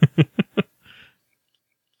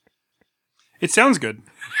 It sounds good.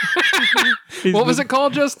 What was it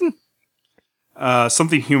called, Justin?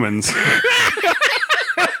 Something humans.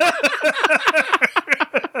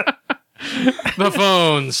 The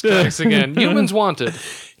phone strikes again. Humans wanted.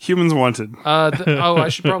 Humans wanted. I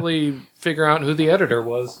should probably figure out who the editor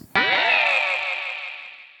was.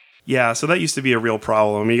 Yeah, so that used to be a real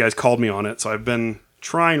problem. You guys called me on it, so I've been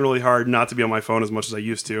trying really hard not to be on my phone as much as I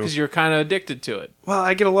used to. Because you're kind of addicted to it. Well,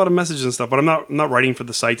 I get a lot of messages and stuff, but I'm not writing for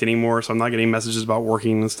the site anymore, so I'm not getting messages about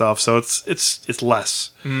working and stuff. So it's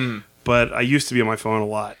less. But I used to be on my phone a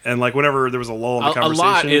lot, and like whenever there was a lull in the A conversation,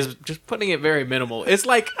 lot is just putting it very minimal. It's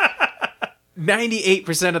like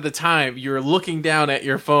 98% of the time you're looking down at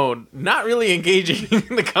your phone, not really engaging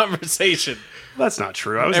in the conversation. that's not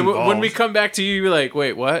true. I was And involved. when we come back to you, you're like,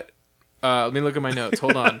 wait, what? Let me look at my notes.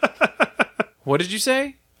 Hold on. What did you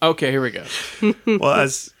say? Okay, here we go. well,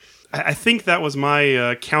 as I think that was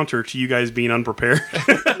my counter to you guys being unprepared.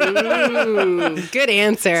 Good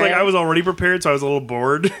answer. It's like I was already prepared, so I was a little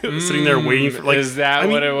bored, sitting there waiting for. Like, is that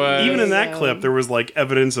what it was? Even in that clip, there was like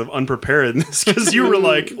evidence of unpreparedness because you were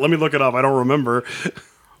like, "Let me look it up. I don't remember."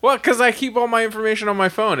 Well, because I keep all my information on my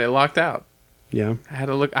phone. It locked out. Yeah. I had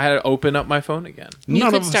to open up my phone again. You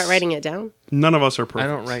None could of start us- writing it down. None of us are I perfect.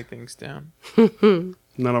 don't write things down.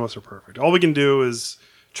 None of us are perfect. All we can do is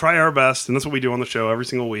try our best, and that's what we do on the show every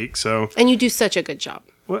single week. So And you do such a good job.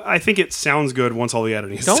 well, I think it sounds good once all the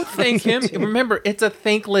editing is Don't done. thank him. Remember, it's a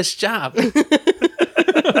thankless job.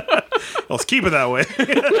 Let's keep it that way.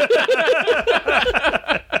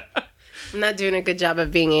 I'm not doing a good job of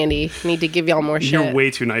being Andy. Need to give y'all more shit. You're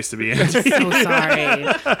way too nice to be Andy. So sorry.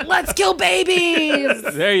 Let's kill babies.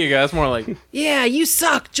 There you go. That's more like, Yeah, you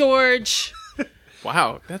suck, George.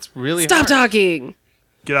 wow, that's really Stop hard. talking.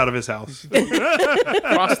 Get out of his house.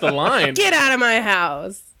 Cross the line. Get out of my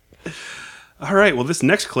house. All right. Well, this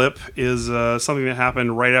next clip is something that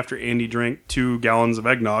happened right after Andy drank 2 gallons of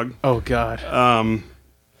eggnog. Oh God.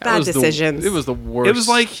 That Bad was decisions. it was the worst.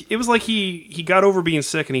 It was like he got over being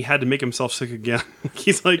sick and he had to make himself sick again.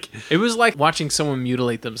 He's like, It was like watching someone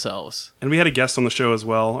mutilate themselves. and we had a guest on the show as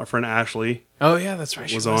well. Our friend Ashley Oh yeah, that's right.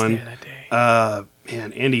 She was on. there that day.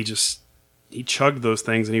 Man, Andy he chugged those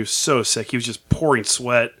things and he was so sick. He was just pouring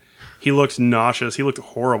sweat. He looked nauseous. He looked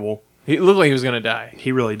horrible. He looked like he was gonna die.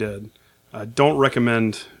 He really did. Don't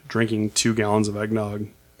recommend drinking 2 gallons of eggnog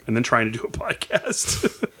and then trying to do a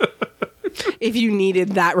podcast. If you needed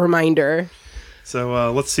that reminder.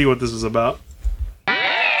 So let's see what this is about.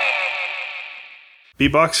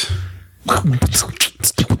 Beatbox.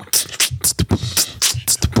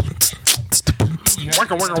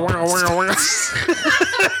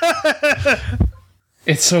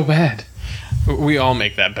 It's so bad. We all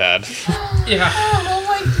make that bad. Can't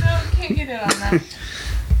get it on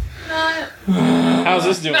that. How's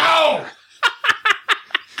this doing? Oh,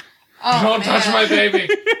 Don't touch my baby.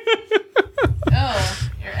 Oh,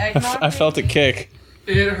 your eggnog. I felt a kick.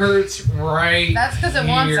 It hurts right. That's because it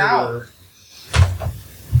wants out.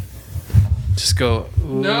 Just go.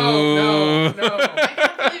 No. I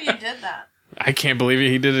can't believe you did that. I can't believe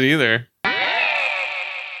he did it either.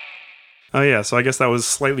 Oh yeah, so I guess that was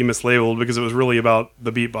slightly mislabeled because it was really about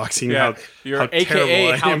the beatboxing. Yeah, how, you're how AKA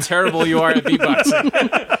terrible I how am. terrible you are at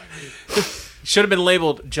beatboxing. Should have been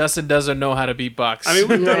labeled Justin doesn't know how to beatbox. I mean,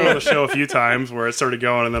 we've done it on the show a few times where it started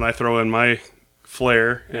going, and then I throw in my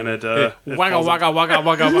flair, and it waka falls waka waka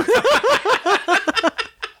waka waka.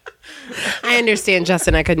 I understand,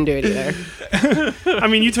 Justin. I couldn't do it either. I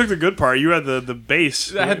mean, you took the good part. You had the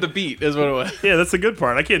bass. I had the beat, is what it was. Yeah, that's the good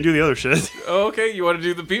part. I can't do the other shit. Oh, okay, you want to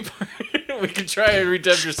do the beat part? We can try and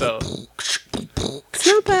retempt yourself. It's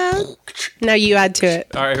not bad. Now you add to it.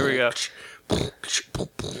 All right, here we go.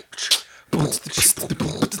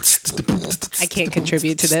 I can't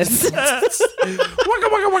contribute to this.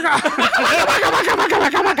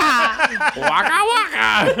 Waka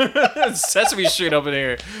waka. Sesame Street up in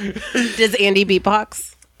here. Does Andy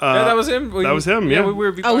beatbox? Yeah, that was him. that was him, yeah. we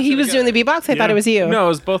were Oh, he was doing the beatbox? I thought it was you. No, it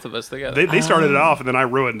was both of us together. They started it off, and then I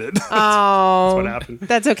ruined it. Oh. what happened.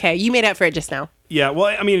 That's okay. You made up for it just now. Yeah, well,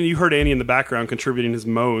 I mean, you heard Andy in the background contributing his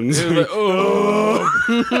moans. It was like, oh,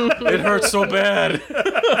 it hurts so bad.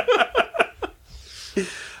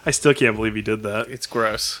 I still can't believe he did that. It's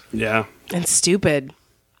gross. Yeah. And stupid.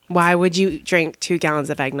 Why would you drink 2 gallons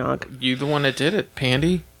of eggnog? You the one that did it,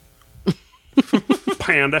 Pandy.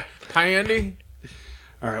 Panda. Pandy.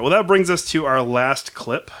 All right, well, that brings us to our last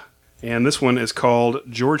clip. And this one is called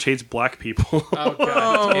George Hates Black People. Oh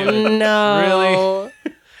God. damn it. No.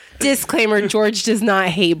 Really? Disclaimer, George does not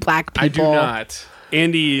hate black people. I do not.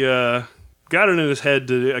 Andy got it in his head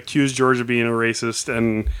to accuse George of being a racist,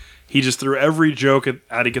 and he just threw every joke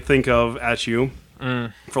that he could think of at you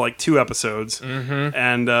for like 2 episodes. Mm-hmm.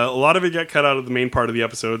 And a lot of it got cut out of the main part of the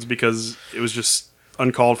episodes because it was just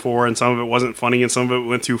uncalled for, and some of it wasn't funny, and some of it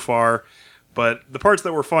went too far. But the parts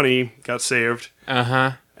that were funny got saved.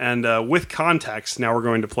 Uh-huh. And with context, now we're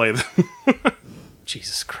going to play them.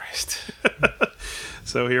 Jesus Christ.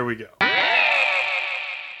 So here we go.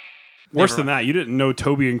 Worse than that, you didn't know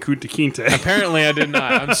Toby and Kunta Kinte. Apparently I did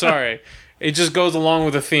not. I'm sorry. It just goes along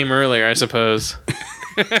with the theme earlier, I suppose.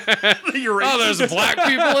 You're Oh, there's black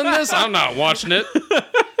people in this? I'm not watching it.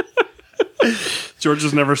 George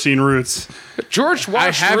has never seen Roots. George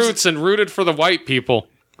watched have- Roots and rooted for the white people.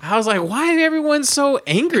 I was like, why is everyone so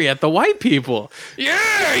angry at the white people?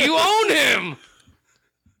 Yeah, you own him.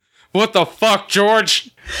 What the fuck, George?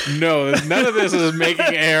 No, none of this is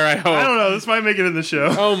making air, I I hope. don't know. This might make it in the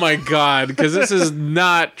show. Oh my God, because this is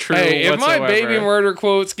not true Hey, if my whatsoever. baby murder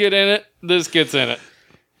quotes get in it, this gets in it.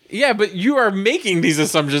 Yeah, but you are making these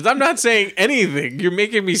assumptions. I'm not saying anything. You're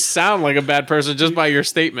making me sound like a bad person just by your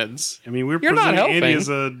statements. I mean, we're You're not presenting Andy helping. as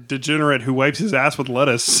a degenerate who wipes his ass with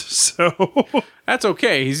lettuce. So That's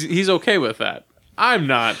okay. He's okay with that. I'm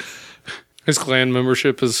not. His clan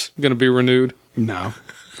membership is going to be renewed. no.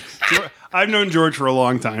 I've known George for a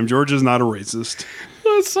long time. George is not a racist.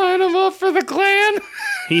 Let's sign him up for the Klan.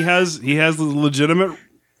 He has legitimate,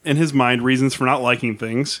 in his mind, reasons for not liking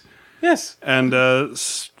things. Yes. And,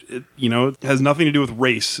 it has nothing to do with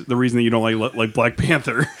race, the reason that you don't like Black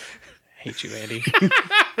Panther. Hate you, Andy.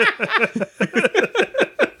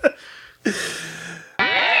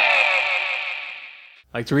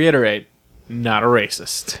 Like to reiterate, not a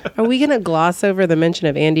racist. Are we going to gloss over the mention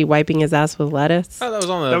of Andy wiping his ass with lettuce? Oh, that was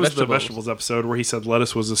on the That was vegetables. the vegetables episode where he said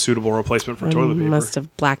lettuce was a suitable replacement for toilet paper. Must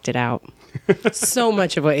have blacked it out. So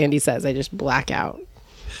much of what Andy says, I just black out.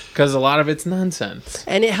 Because a lot of it's nonsense.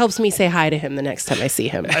 And it helps me say hi to him the next time I see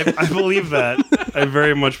him. I believe that. I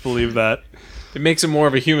very much believe that. It makes him more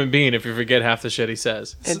of a human being if you forget half the shit he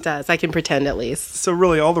says. It does. I can pretend at least. So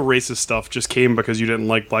really, all the racist stuff just came because you didn't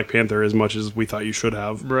like Black Panther as much as we thought you should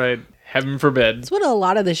have. Right. Heaven forbid. That's what a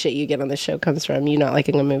lot of the shit you get on the show comes from. You not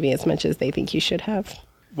liking a movie as much as they think you should have.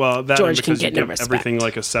 Well, that George and can because get you no give respect. everything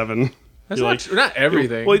like a 7. That's You're not, not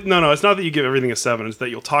everything. Well, no, it's not that you give everything a 7. It's that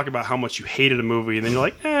you'll talk about how much you hated a movie, and then you're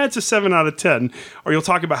like, it's a 7 out of 10. Or you'll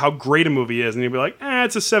talk about how great a movie is, and you'll be like,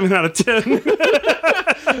 it's a 7 out of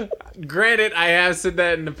 10. Granted, I have said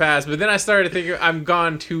that in the past, but then I started thinking I'm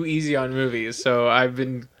gone too easy on movies. So I've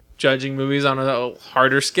been judging movies on a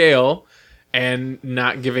harder scale and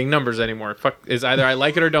not giving numbers anymore. Fuck, is either I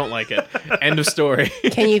like it or don't like it. End of story.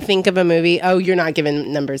 Can you think of a movie? Oh, you're not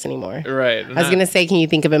giving numbers anymore. Right. I was going to say, can you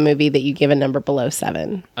think of a movie that you give a number below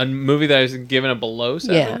 7? A movie that is given a below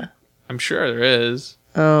 7? Yeah. I'm sure there is.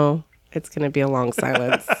 Oh, it's going to be a long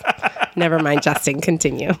silence. Never mind, Justin.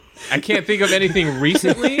 Continue. I can't think of anything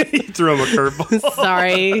recently. Throw him a curveball.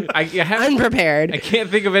 Sorry. I Unprepared. can't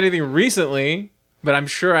think of anything recently, but I'm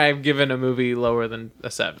sure I've given a movie lower than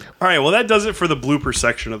a 7. All right, well, that does it for the blooper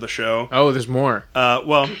section of the show. Oh, there's more.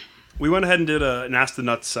 Well, we went ahead and did an Ask the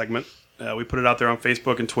Nuts segment. We put it out there on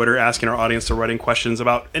Facebook and Twitter, asking our audience to write in questions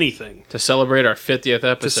about anything. To celebrate our 50th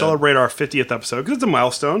episode. To celebrate our 50th episode, because it's a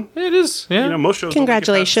milestone. It is, yeah. You know, most shows don't make it past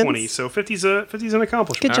Congratulations. 20, so 50's an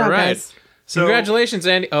accomplishment. Good job, All right. guys. So, Congratulations,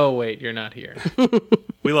 Andy. Oh, wait, you're not here.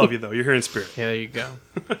 we love you, though. You're here in spirit. Yeah, there you go.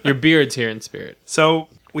 Your beard's here in spirit. So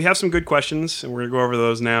we have some good questions, and we're going to go over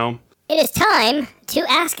those now. It is time to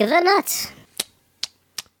ask the nuts.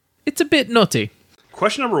 It's a bit nutty.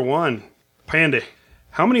 Question number 1. Pandy.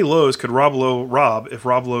 How many lows could Rob Lowe rob if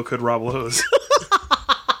Rob Lowe could rob lows?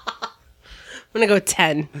 I'm going to go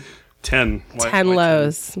 10. 10. 10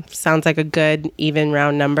 lows. Sounds like a good, even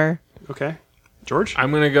round number. Okay. George?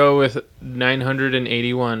 I'm going to go with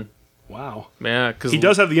 981. Wow. Yeah, because He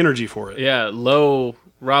does have the energy for it. Yeah,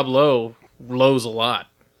 Rob Lowe lows a lot.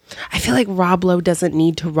 I feel like Rob Lowe doesn't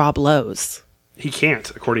need to rob lows. He can't,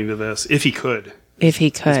 according to this, if he could. If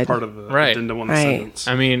he could. It's part of the Right. addendum on the Right. sentence.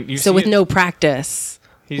 I mean, you So see with it- no practice.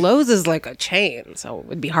 He's- Lowe's is like a chain, so it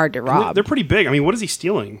would be hard to rob. They're pretty big. I mean, what is he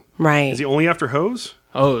stealing? Right. Is he only after hose?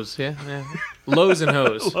 Hose, yeah. Lows and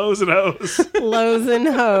hose. Lowe's and hose. Lowe's and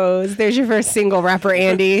Hoes. There's your first single, rapper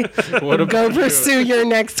Andy. What about Go pursue your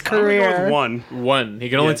next I'm gonna go with career. one. one? He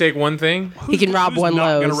can only Yeah. take one thing. He can rob Who's one not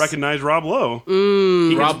going Lowe's. to recognize Rob Lowe?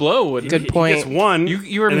 Rob Lowe would. Good He point. gets one,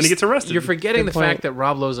 You were and then he gets arrested. You're forgetting Good the fact point. that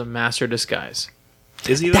Rob Lowe's a master disguise.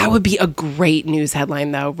 Is he? That though? would be a great news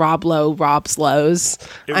headline, though. Rob Lowe robs Lowe's.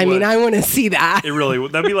 It I mean, would. I want to see that. It really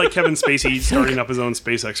would. That'd be like Kevin Spacey starting up his own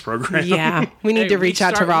SpaceX program. Yeah, we need to reach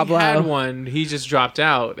out to Rob We had Lowe. one. He just dropped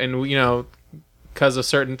out, and because of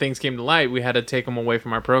certain things came to light, we had to take him away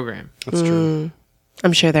from our program. That's true.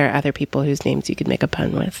 I'm sure there are other people whose names you could make a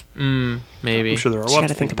pun with. Maybe. I'm sure there are. Just We'll have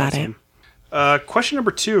gotta to think about it. some. Question number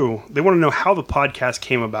 2. They want to know how the podcast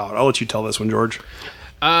came about. I'll let you tell this one, George.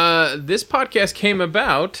 This podcast came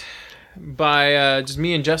about by just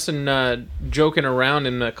me and Justin joking around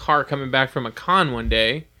in the car coming back from a con one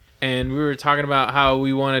day, and we were talking about how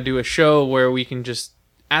we want to do a show where we can just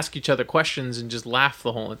ask each other questions and just laugh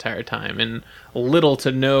the whole entire time, and little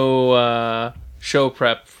to no show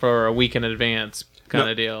prep for a week in advance kind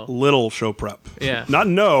of deal. Little show prep. Yeah. Not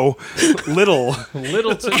no. Little.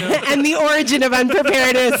 Little to no. And the origin of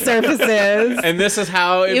unpreparedness surfaces. And this is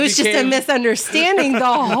how It was just a became- misunderstanding the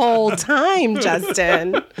whole time,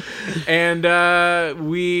 Justin. And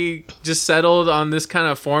we just settled on this kind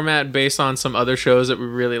of format based on some other shows that we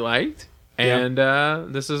really liked. And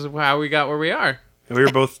this is how we got where we are. And we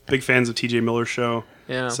were both big fans of TJ Miller's show.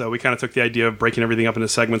 Yeah. So we kind of took the idea of breaking everything up into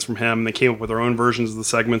segments from him. They came up with their own versions of the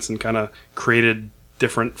segments and kind of created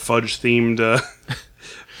different fudge-themed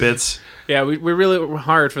bits. Yeah, we really were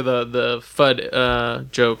hard for the FUD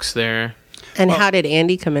jokes there. And how did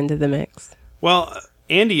Andy come into the mix? Well,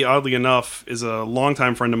 Andy, oddly enough, is a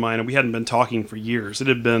longtime friend of mine, and we hadn't been talking for years. It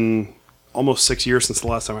had been almost 6 years since the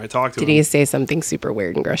last time I talked to Did him. he say something super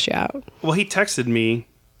weird and gross you out? Well, he texted me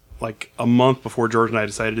like a month before George and I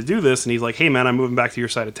decided to do this, and he's like, "Hey, man, I'm moving back to your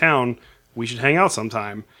side of town. We should hang out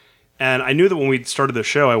sometime." And I knew that when we started the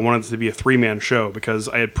show, I wanted it to be a 3-man show because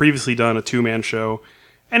I had previously done a 2-man show,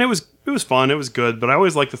 and it was fun, it was good, but I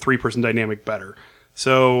always liked the 3-person dynamic better.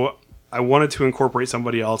 So I wanted to incorporate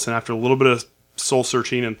somebody else, and after a little bit of soul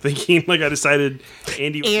searching and thinking, like I decided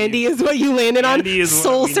Andy. Andy is what you landed on. Andy is what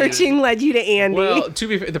Soul we searching led you to Andy. Well, to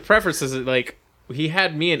be fair, the preference is that, like, he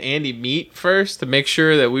had me and Andy meet first to make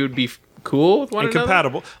sure that we would be cool with one and another.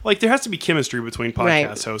 compatible. Like there has to be chemistry between podcast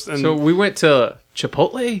Right. hosts. And So we went to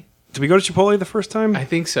Chipotle. did we go to Chipotle the first time? I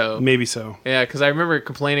think so. Maybe so. Yeah, because I remember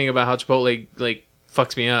complaining about how Chipotle like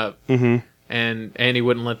fucks me up, and Andy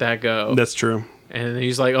wouldn't let that go. That's true. And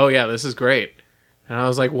he's like, "Oh yeah, this is great." And I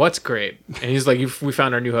was like, "What's great?" And he's like, "We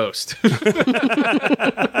found our new host."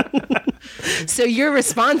 So you're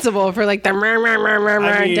responsible for like the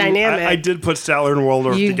I mean, dynamic. I did put Statler and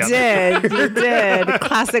Waldorf You together. did. You did.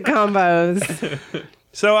 Classic combos.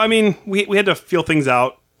 So I mean, we had to feel things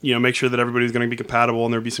out. You know, make sure that everybody was going to be compatible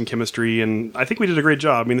and there'd be some chemistry. And I think we did a great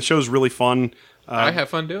job. I mean, the show's really fun. I have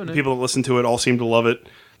fun doing it. People that listen to it all seem to love it.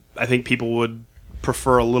 I think people would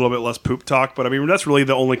prefer a little bit less poop talk, but I mean, that's really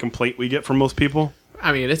the only complaint we get from most people.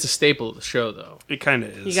 I mean, it's a staple of the show, though. It kind of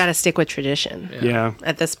is. You got to stick with tradition Yeah.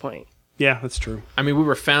 at this point. Yeah, that's true. I mean, we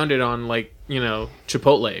were founded on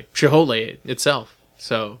Chipotle itself.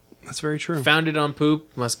 So That's very true. founded on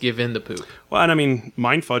poop, must give in the poop. Well, and I mean,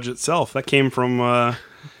 Mind Fudge itself, that came from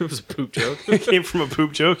It was a poop joke. a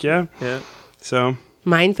poop joke, yeah. Yeah. So,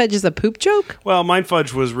 Mind Fudge is a poop joke? well, Mind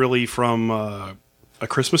Fudge was really from A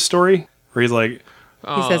Christmas Story, where he's like,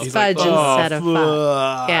 He says fudge instead of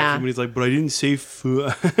fuck. Yeah. And he's like, but I didn't say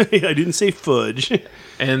I didn't say fudge.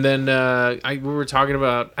 And then we were talking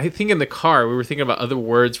about, I think in the car, we were thinking about other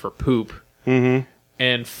words for poop. Mm-hmm.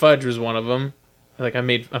 And fudge was one of them. Like I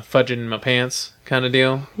made a fudge in my pants kind of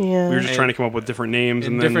deal. Yeah. We were just trying to come up with different names.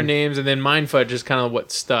 And And then, different names. And then mind fudge is kind of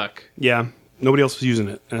what stuck. Yeah, nobody else was using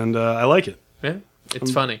it. And I like it. Yeah.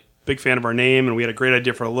 It's funny. Big fan of our name, and we had a great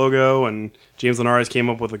idea for a logo, and James Linares came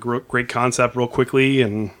up with a great concept real quickly,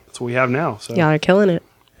 and that's what we have now. So Y'all are killing it.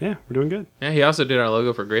 yeah, we're doing good. Yeah, he also did our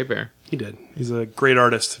logo for Great Bear. He did. He's a great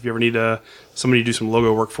artist. If you ever need somebody to do some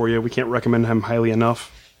logo work for you, we can't recommend him highly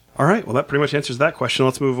enough. All right, well, that pretty much answers that question.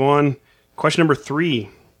 Let's move on. Question number 3,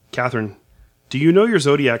 Catherine. Do you know your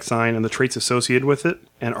zodiac sign and the traits associated with it,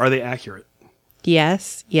 and are they accurate?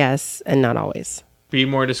 Yes, and not always. Be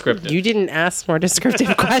more descriptive. You didn't ask more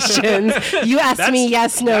descriptive questions. You asked me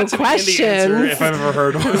yes, no That's an Andy answer, questions. if I've ever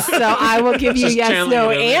heard one. So I will give you Just yes, channeling no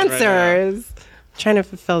it in right answers. Trying to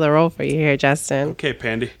fulfill the role for you here, Justin. Okay,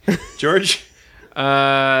 Pandy. George?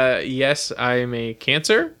 Yes, I'm a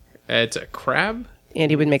Cancer. It's a crab.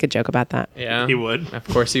 Andy would make a joke about that. Yeah. He would. Of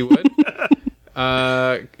course he would.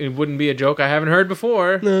 It wouldn't be a joke I haven't heard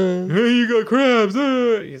before. Hey, you got crabs.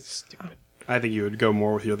 It's stupid. I think you would go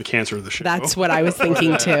more with the Cancer of the show. That's what I was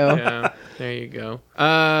thinking too. Yeah, there you go.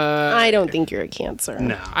 I don't think you're a Cancer.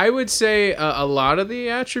 No. I would say a lot of the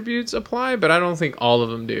attributes apply, but I don't think all of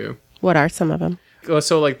them do. What are some of them?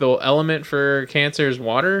 So, like, the element for Cancer is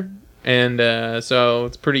water, and so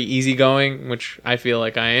it's pretty easygoing, which I feel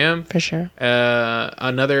like I am. For sure.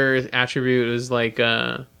 Another attribute is like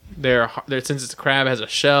they're since it's a crab has a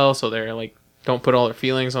shell, so they're like don't put all their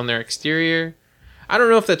feelings on their exterior. I don't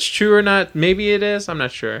know if that's true or not. Maybe it is. I'm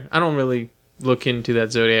not sure. I don't really look into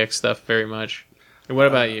that zodiac stuff very much. And what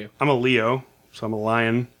about you? I'm a Leo, so I'm a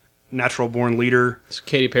lion. Natural born leader. So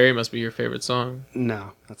Katy Perry must be your favorite song.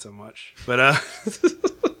 No, not so much. But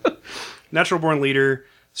natural born leader,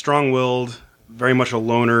 strong willed, very much a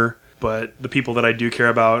loner. But the people that I do care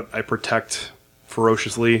about, I protect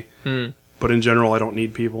ferociously. But in general, I don't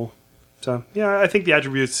need people. So yeah, I think the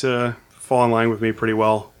attributes fall in line with me pretty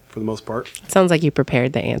well for the most part. It sounds like you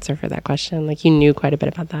prepared the answer for that question. Like you knew quite a bit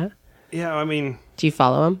about that. Yeah, I mean, Do you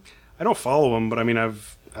follow him? I don't follow them, but I mean,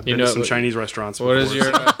 I've been know, to some Chinese restaurants. What before, is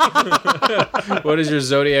your what does your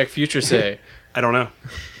zodiac future say? I don't know.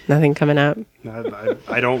 Nothing coming up.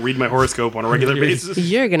 I don't read my horoscope on a regular basis.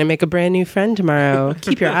 You're going to make a brand new friend tomorrow.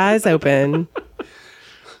 Keep your eyes open.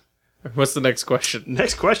 What's the next question?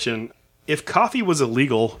 Next question. If coffee was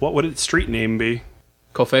illegal, what would its street name be?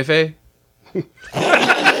 Kofefe?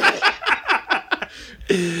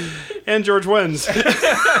 And George wins. Good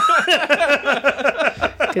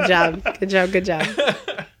job. Good job. Good job.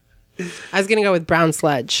 I was going to go with brown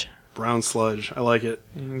sludge. Brown sludge. I like it.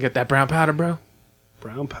 You can get that brown powder, bro.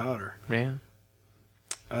 Brown powder. Yeah.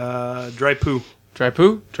 Dry poo. Dry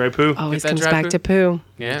poo? Dry poo. Always that comes dry back poo? to poo.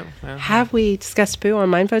 Yeah. Well, Have we discussed poo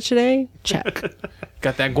on Mindfudge today? Check.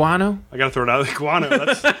 got that guano? I gotta throw it out. Guano.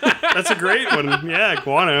 That's a great one. Yeah,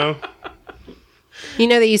 guano. You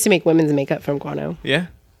know they used to make women's makeup from guano. Yeah.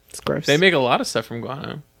 It's gross. They make a lot of stuff from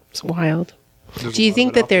guano. It's wild. There's Do a you lot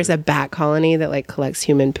think of it that out there's there. a bat colony that like collects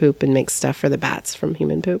human poop and makes stuff for the bats from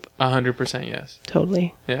human poop? 100% yes.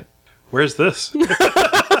 Totally. Yeah. Where's this?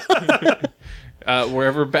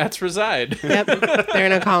 Wherever bats reside. Yep. They're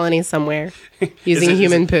in a colony somewhere using Is it-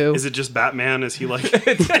 human is it- poo. Is it just Batman? Is he like,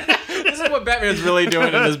 This is what Batman's really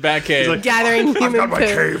doing in his bat cave. like, Gathering I've human got my poo.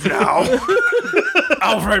 cave now?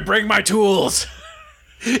 Alfred, bring my tools.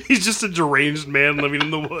 He's just a deranged man living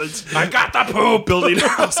in the woods. I got the poop, building a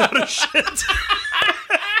house out of shit.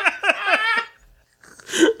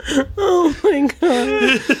 Oh my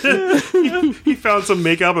god. He found some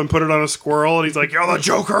makeup and put it on a squirrel, and he's like, "You're the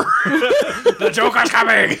Joker. The Joker's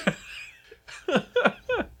coming."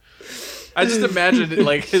 I just imagine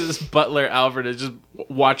like his butler Alfred is just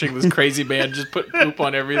watching this crazy man just put poop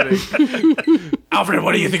on everything. Alfred,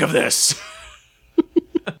 what do you think of this?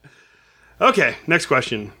 Okay, next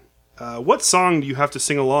question. What song do you have to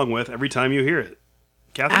sing along with every time you hear it?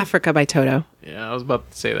 Catherine? Africa by Toto. Yeah, I was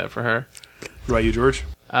about to say that for her. What about you, George?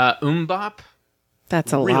 Umbop?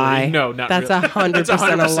 That's a lie. No, not That's really. 100% That's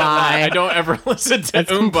 100% a lie. I don't ever listen to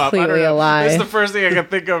That's Umbop. I don't completely know. a lie. That's the first thing I can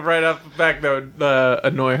think of right off the back that would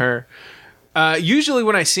annoy her. Usually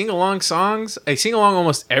when I sing along songs, I sing along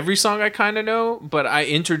almost every song I kind of know, but I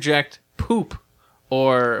interject poop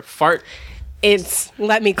or fart. It's,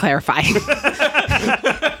 let me clarify.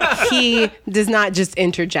 He does not just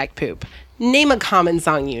interject poop. Name a common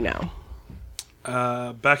song you know.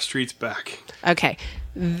 Backstreet's Back. Okay.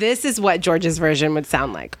 This is what George's version would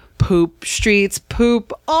sound like. Poop, streets,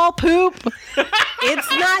 poop, all poop. It's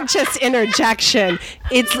not just interjection.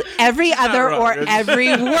 It's every other wrong. or every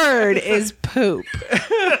word is poop.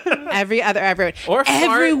 Every word. Or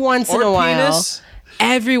every fart, once in or a while. penis.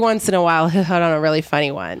 Every once in a while he'll hit on a really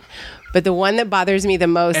funny one. But the one that bothers me the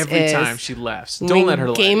most Every is time she laughs. Don't when let her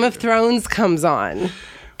laugh. Game of Thrones comes on.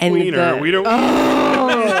 And Wiener. the- We don't.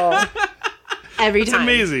 every It's time.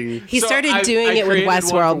 amazing. He So started doing it with created one for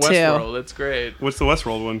Westworld too. Westworld. That's great. What's the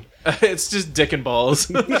Westworld one? It's just dick and balls.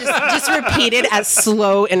 Just repeat it at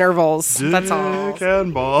slow intervals. That's all. Dick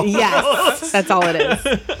and ball. Yes, that's all it is.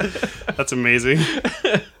 That's amazing.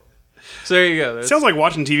 So there you go. That's- Sounds like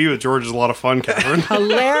watching TV with George is a lot of fun, Catherine.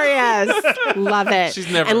 Hilarious. Love it. She's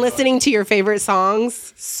never and annoyed. listening to your favorite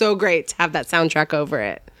songs, so great to have that soundtrack over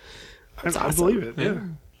it. I believe it. Yeah.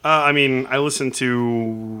 I mean, I listen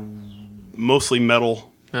to mostly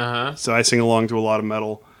metal, Uh-huh. so I sing along to a lot of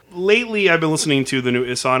metal. Lately, I've been listening to the new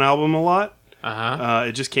Isan album a lot. Uh-huh.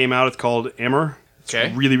 It just came out. It's called Ammer. It's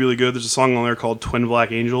Okay. really, really good. There's a song on there called Twin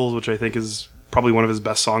Black Angels, which I think is probably one of his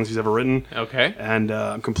best songs he's ever written. Okay. And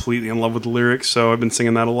I'm completely in love with the lyrics, so I've been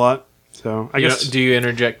singing that a lot. So I guess Do you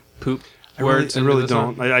interject poop words? I into really the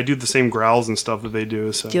song? don't. I do the same growls and stuff that they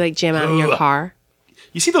do. So Do you like jam out in your car?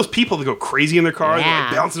 you see those people that go crazy in their car, they're, like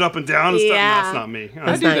Yeah. bouncing up and down and stuff? Yeah. That's not me. I do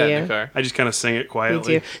not that you. in the car. I just kind of sing it Me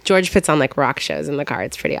quietly. too. George puts on like rock shows in the car.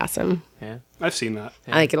 It's pretty awesome. Yeah. I've seen that.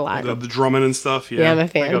 I like it a lot. The drumming and stuff. Yeah. Yeah, I'm a Like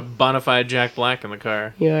a fan. bona fide Jack Black in the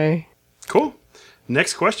car. You are. Cool.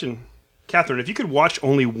 Next question. Catherine, if you could watch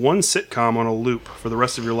only one sitcom on a loop for the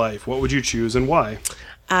rest of your life, what would you choose and why?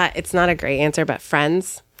 It's not a great answer, but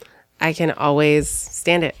Friends, I can always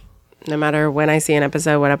stand it. No matter when I see an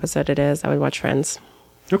episode, what episode it is, I would watch Friends.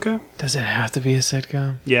 Okay. Does it have to be a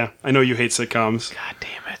sitcom? Yeah, I know you hate sitcoms. God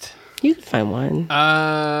damn it. You could find one.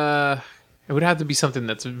 It would have to be something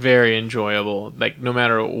that's very enjoyable, like no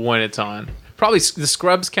matter when it's on. Probably the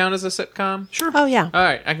Scrubs count as a sitcom. Sure. Oh, yeah. All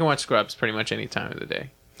right, I can watch Scrubs pretty much any time of the day.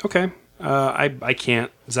 Okay. I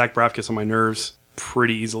can't. Zach Braff gets on my nerves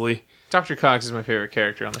pretty easily. Dr. Cox is my favorite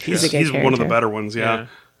character on the show. He's a good He's one of the character. better ones, yeah.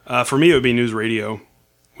 For me, it would be News Radio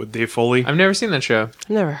with Dave Foley. I've never seen that show. I've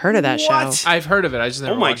never heard of that What? show. I've heard of it. I just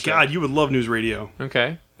never Oh my watched god, you would love News Radio. it.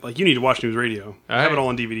 Okay. Like, you need to watch News Radio. I have right. it all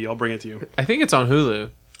on DVD. I'll bring it to you. I think it's on Hulu.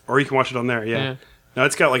 Or you can watch it on there, yeah. Yeah. No,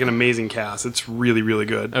 it's got like an amazing cast. It's really, really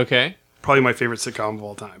good. Okay. Probably my favorite sitcom of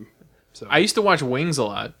all time. So I used to watch Wings a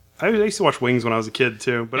lot. I used to watch Wings when I was a kid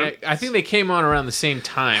too, but I think they came on around the same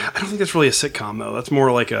time. I don't think that's really a sitcom though. That's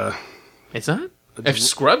more like a It's not? If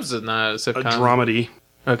Scrubs is not a sitcom. dramedy.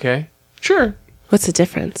 Okay. Sure. What's the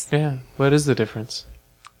difference? Yeah. What is the difference?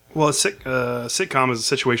 Well, a sitcom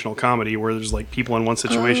is a situational comedy where there's like people in one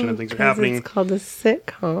situation and things are happening. It's called a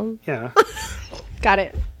sitcom. Yeah. Got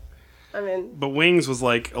it. I mean, But Wings was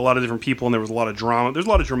like a lot of different people, and there was a lot of drama. There's a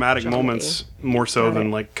lot of dramatic moments, more so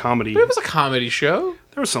than like comedy. But it was a comedy show.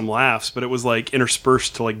 There were some laughs, but it was like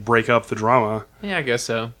interspersed to like break up the drama. Yeah, I guess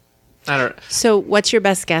so. I don't. so what's your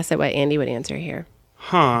best guess at what Andy would answer here?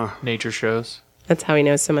 Huh. Nature shows. That's how he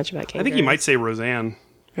knows so much about I kangaroos. think he might say Roseanne.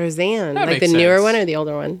 Roseanne, That like the makes newer sense. one or the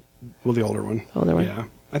older one? Well, the older one. Older one. Yeah.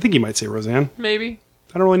 I think he might say Roseanne. Maybe.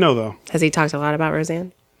 I don't really know, though. Has he talked a lot about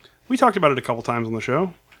Roseanne? We talked about it a couple times on the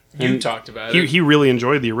show. You talked about He, it. he really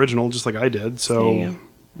enjoyed the original, just like I did. There So you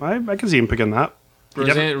I can see him picking that.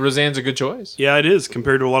 Roseanne's a good choice. Yeah, it is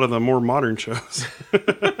compared to a lot of the more modern shows.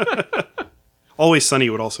 Always Sunny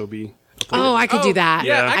would also be. Oh, I could do that.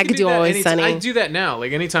 yeah. I could do that Always Sunny. I do that now.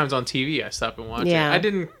 Like anytime it's on TV, I stop and watch Yeah. it. I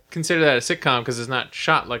didn't consider that a sitcom because it's not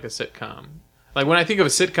shot like a sitcom. Like when I think of a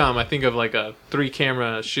sitcom, I think of like a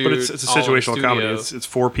 3-camera shoot. But it's a all in the situational comedy. studio. It's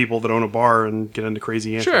 4 people that own a bar and get into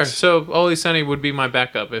crazy antics. Sure. So Always Sunny would be my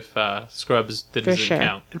backup if Scrubs didn't For sure.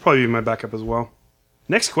 count. It'd probably be my backup as well.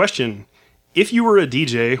 Next question. If you were a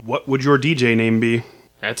DJ, what would your DJ name be?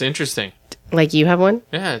 That's interesting. Like you have one?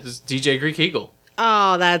 Yeah, it's DJ Greek Eagle.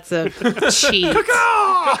 Oh, that's a cheat.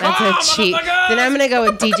 That's a cheat. Then I'm gonna go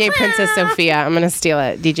with DJ Princess Sophia. I'm gonna steal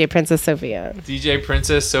it. DJ Princess Sophia. DJ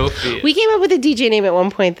Princess Sophia. We came up with a DJ name at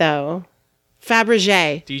one point though.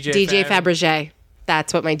 Fabergé. DJ Fabergé.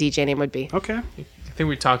 That's what my DJ name would be. Okay. I think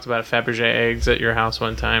we talked about Fabergé eggs at your house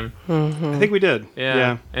one time. I think we did.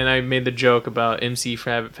 Yeah. And I made the joke about MC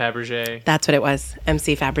Fabergé. That's what it was.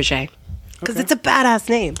 MC Fabergé. Because Okay. it's a badass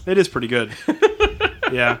name. It is pretty good.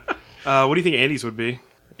 Yeah. What do you think Andy's would be?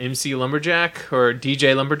 MC Lumberjack or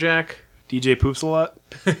DJ Lumberjack? DJ Poops a lot?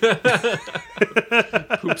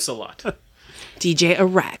 Poops a lot. DJ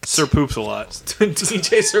Erect. Sir Poops a lot.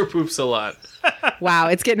 DJ Sir Poops a lot. Wow,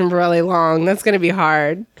 it's getting really long. That's gonna be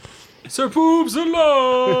hard. Sir Poops a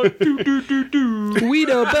lot. Do, do, do, do. We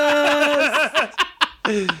the best.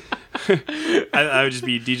 I would just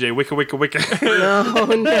be DJ Wicca Wicca Wicca. Oh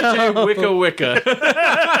no. Wicca Wicca.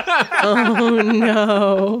 Oh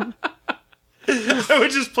no. I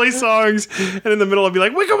would just play songs, and in the middle I'd be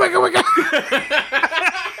like, Wicca Wicca Wicca.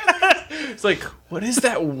 It's like, what is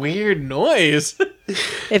that weird noise?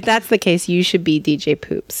 If that's the case, you should be DJ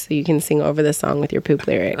Poops so you can sing over the song with your poop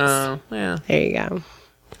lyrics. Yeah. There you go.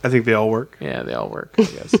 I think they all work. Yeah, they all work, I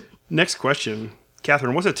guess. Next question.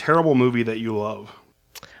 Catherine, what's a terrible movie that you love?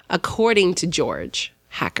 According to George,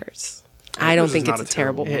 Hackers. I don't is think not it's a a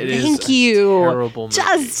terrible terrible movie. movie. It is Thank a you. terrible movie.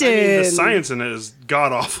 Justin. The science in it is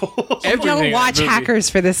god awful. You Everything don't in watch that movie. Hackers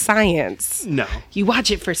for the science. No. You watch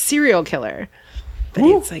it for Serial Killer. But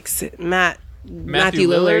it's like Matthew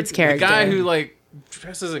Lillard's character. The guy who like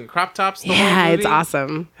dresses in crop tops. The whole Yeah, movie. it's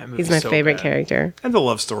awesome. That movie's He's my so favorite bad. character. And the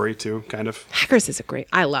love story, too, kind of. Hackers is a great.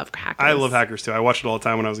 I love Hackers. I love Hackers, too. I watched it all the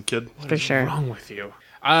time when I was a kid. for sure. What's wrong with you?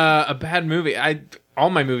 A bad movie. All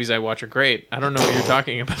my movies I watch are great. I don't know what you're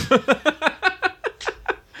talking about.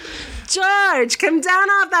 George, come down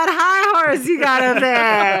off that high horse you got up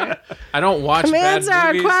there. I don't watch Come bad answer our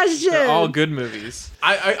movies. question. They're all good movies.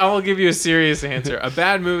 I'll give you a serious answer. A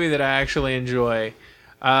bad movie that I actually enjoy.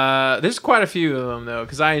 There's quite a few of them though,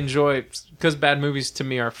 because bad movies to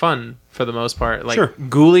me are fun for the most part. Like Sure.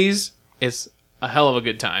 Ghoulies is a hell of a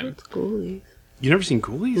good time. Ghoulies. You never seen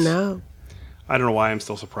Ghoulies? No. I don't know why I'm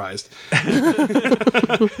still surprised.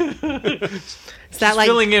 Is that like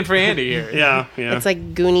Filling in for Andy here. Yeah, yeah. it's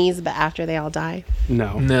like Goonies, but after they all die?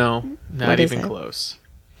 no. No, not What is even it? close.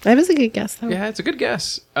 That was a good guess, though. Yeah, it's a good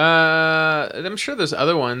guess. I'm sure there's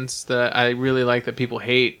other ones that I really like that people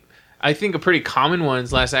hate. I think a pretty common one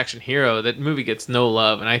is Last Action Hero. That movie gets no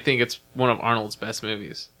love, and I think it's one of Arnold's best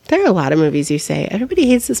movies. There are a lot of movies you say everybody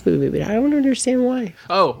hates this movie, but I don't understand why.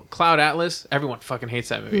 Oh, Cloud Atlas. Everyone fucking hates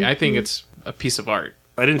that movie. I think it's a piece of art.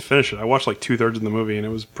 I didn't finish it. I watched like 2/3 of the movie, and it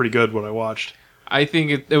was pretty good what I watched. I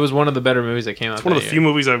think it was one of the better movies that came out. It's one of that the few year.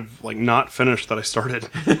 movies I've like not finished that I started.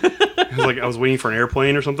 It was like I was waiting for an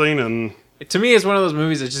airplane or something, and To me, it's one of those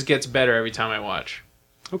movies that just gets better every time I watch.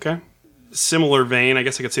 okay. Similar vein, I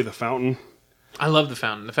guess I could say The Fountain, I love The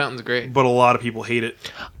Fountain. The Fountain's great. but a lot of people hate it.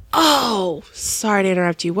 Oh, sorry to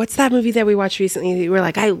interrupt you. What's that movie that we watched recently that you were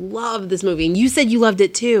like, I love this movie, and you said you loved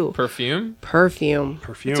it too? Perfume. Perfume.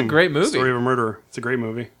 Perfume. It's a great movie. Story of a Murderer. It's a great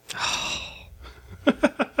movie.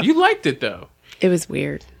 You liked it though. It was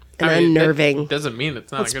weird and I mean, that unnerving. doesn't mean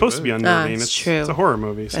it's not It's a good supposed to be movie. unnerving. it's It's true. It's a horror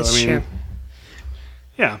movie, so That's I mean, true.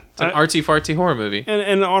 yeah. It's an artsy fartsy horror movie.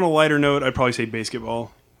 And on a lighter note, I'd probably say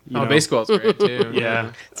Basketball. You know? Baseball's great too.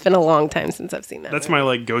 Yeah, It's been a long time since I've seen that. that's movie. my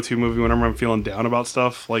like go-to movie whenever I'm feeling down about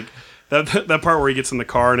stuff. Like that part where he gets in the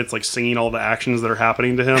car and it's like singing all the actions that are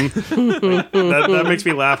happening to him. that makes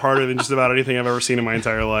me laugh harder than just about anything I've ever seen in my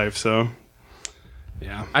entire life. So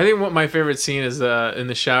Yeah. I think what my favorite scene is in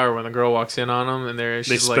the shower when the girl walks in on them and They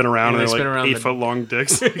spin around and they're like 8 foot long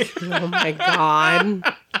dicks. Oh my god.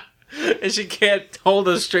 and she can't hold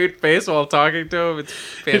a straight face while talking to him. It's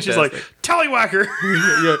fantastic. And she's like, Tallywhacker.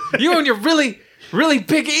 you and your really, really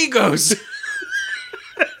big egos.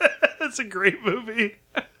 That's a great movie.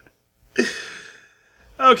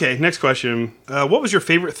 Okay, next question. What was your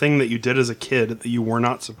favorite thing that you did as a kid that you were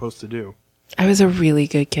not supposed to do? I was a really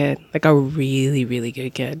good kid. Like a really, really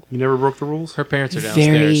good kid. You never broke the rules? Her parents are downstairs.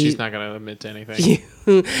 Very- She's not going to admit to anything.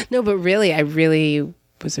 No, but really, I really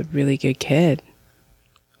was a really good kid.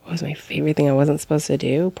 What was my favorite thing I wasn't supposed to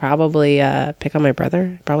do? Probably pick on my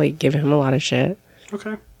brother. Probably give him a lot of shit.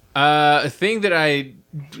 Okay. A thing that I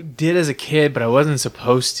did as a kid, but I wasn't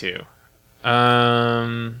supposed to.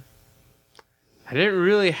 I didn't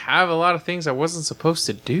really have a lot of things I wasn't supposed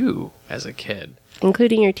to do as a kid.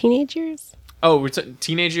 Including your teenage years? Oh, we're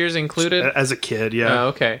teenage years included? As a kid, yeah. Oh,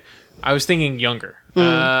 okay. I was thinking younger.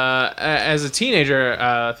 As a teenager,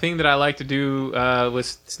 a thing that I liked to do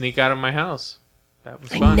was sneak out of my house. That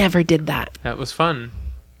was fun. I never did that. That was fun.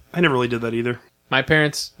 I never really did that either. My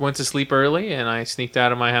parents went to sleep early, and I sneaked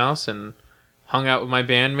out of my house and hung out with my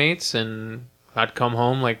bandmates, and I'd come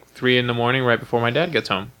home like 3 a.m. right before my dad gets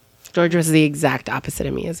home. George was the exact opposite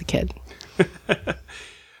of me as a kid.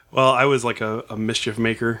 Well, I was like a mischief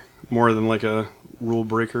maker more than like a rule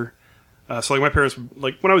breaker. So like my parents,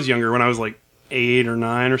 like when I was younger, when I was like 8 or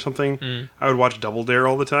 9 or something, I would watch Double Dare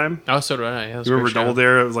all the time. Oh, so did I. Yeah, You remember Double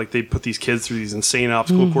Dare? It was like they put these kids through these insane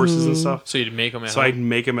obstacle courses and stuff. So you'd make them at So home? I'd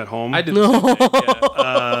make them at home. I did the same thing,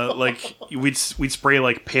 yeah. Like we'd spray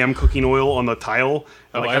like Pam cooking oil on the tile.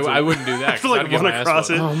 Oh, Like, I wouldn't do that. have to 'cause like I'd get run my ass across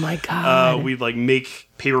whooped. it. Oh my god. We'd like make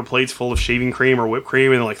paper plates full of shaving cream or whipped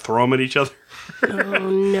cream and like throw them at each other. Oh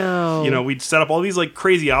no. You know, we'd set up all these like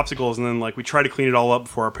crazy obstacles and then like we try to clean it all up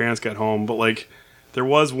before our parents got home. But like there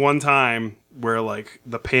was one time where like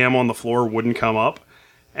the Pam on the floor wouldn't come up.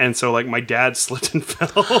 And so like my dad slipped and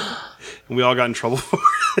fell and we all got in trouble for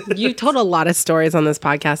it. You told a lot of stories on this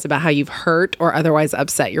podcast about how you've hurt or otherwise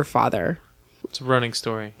upset your father. It's a running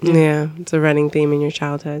story. Yeah, it's a running theme in your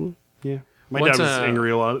childhood. Yeah. My What's dad was a-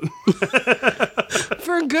 angry a lot.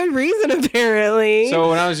 For a good reason, apparently. So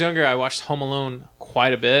when I was younger, I watched Home Alone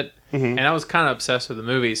quite a bit, and I was kind of obsessed with the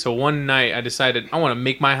movie. So one night, I decided I want to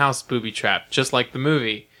make my house booby trapped, just like the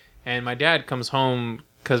movie. And my dad comes home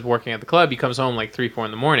because working at the club. He comes home like 3, 4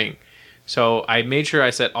 in the morning. So I made sure I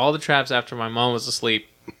set all the traps after my mom was asleep,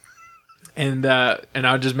 and I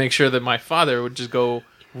would just make sure that my father would just go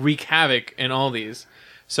wreak havoc in all these.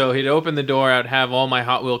 So he'd open the door. I'd have all my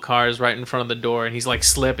Hot Wheel cars right in front of the door, and he's like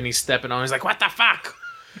slipping, he's stepping on. He's like, "What the fuck?"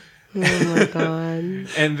 Oh my god.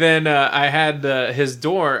 And then I had his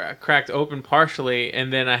door cracked open partially,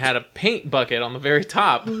 and then I had a paint bucket on the very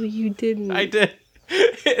top. Oh, you didn't. I did.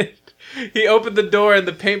 He opened the door and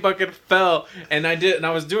the paint bucket fell, and I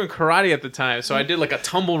was doing karate at the time, so I did like a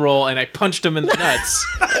tumble roll and I punched him in the nuts.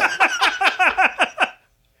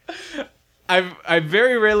 I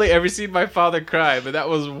very rarely ever seen my father cry, but that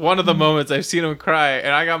was one of the moments I've seen him cry,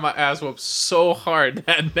 and I got my ass whooped so hard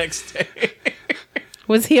that next day.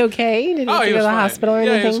 Was he okay? Did he have to go to the fine. hospital or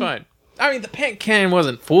Yeah, anything? he was fine. I mean, the paint can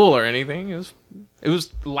wasn't full or anything. It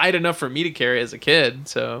was light enough for me to carry as a kid,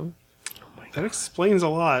 so. That explains a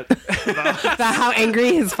lot. About how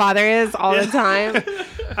angry his father is all the time.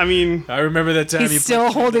 I mean, I remember that time He's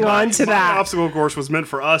still holding on to my that. obstacle course was meant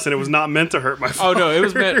for us, and it was not meant to hurt my Oh father. no,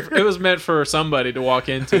 it was meant for somebody to walk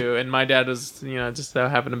into, and my dad was, just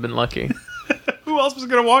happened to have been lucky. Who else was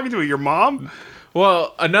going to walk into it? Your mom?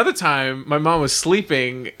 Well, another time, my mom was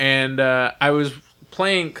sleeping, and I was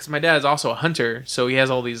playing because my dad is also a hunter, so he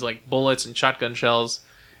has all these like bullets and shotgun shells,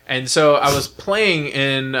 and so I was playing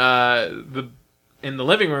in the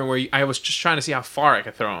living room where I was just trying to see how far I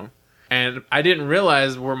could throw them, and I didn't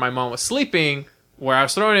realize where my mom was sleeping, where I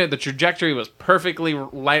was throwing it, the trajectory was perfectly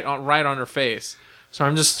right on her face, so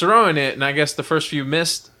I'm just throwing it, and I guess the first few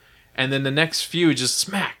missed, and then the next few just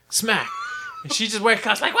smack, and she just wakes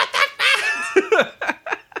up like, what the fuck?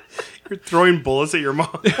 You're throwing bullets at your mom.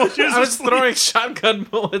 while she I was asleep. throwing shotgun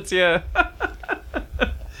bullets, yeah.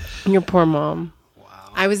 Your poor mom. Wow.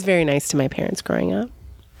 I was very nice to my parents growing up.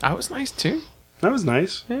 I was nice too. That was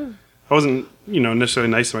nice. Yeah. I wasn't,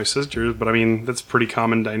 necessarily nice to my sisters, but I mean, that's a pretty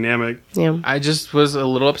common dynamic. Yeah. I just was a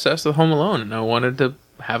little obsessed with Home Alone, and I wanted to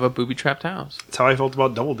have a booby-trapped house. That's how I felt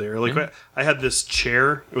about Double Dare. Like, I had this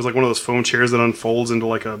chair. It was like one of those foam chairs that unfolds into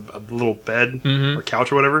like a little bed or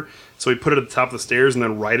couch or whatever. So we put it at the top of the stairs and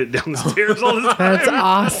then ride it down the stairs all the time. That's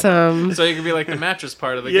awesome. So you could be like the mattress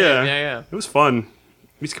part of the Yeah. game. Yeah. It was fun.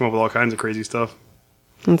 We used to come up with all kinds of crazy stuff.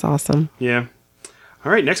 That's awesome. Yeah.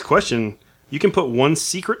 All right, next question. You can put one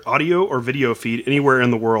secret audio or video feed anywhere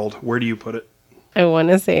in the world. Where do you put it? I want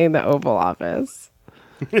to say the Oval Office.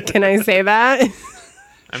 Can I say that?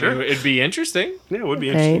 I mean, it'd be interesting. Yeah, it would be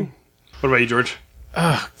Okay. interesting. What about you, George?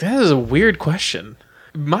 That is a weird question.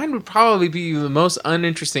 Mine would probably be the most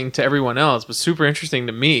uninteresting to everyone else, but super interesting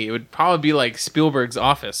to me. It would probably be like Spielberg's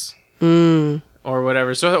office. Or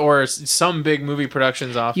whatever. Or some big movie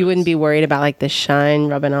production's office. You wouldn't be worried about like the shine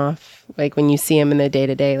rubbing off, like when you see him in the day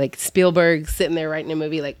to day, like Spielberg sitting there writing a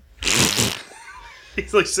movie, like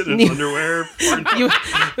He's like sitting in underwear. you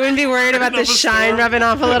wouldn't be worried about the shine rubbing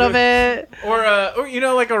off a little bit. Or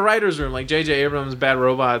like a writer's room, like J.J. Abrams' Bad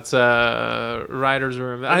Robots writer's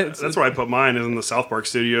room. That's where I put mine, is in the South Park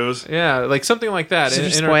studios. Yeah, like something like that.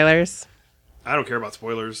 Spoilers. I don't care about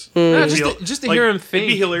spoilers. No, It'd be- just to hear him think.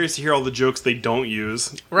 It'd be hilarious to hear all the jokes they don't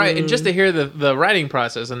use. Right, and just to hear the writing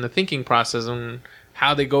process and the thinking process and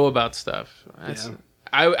how they go about stuff.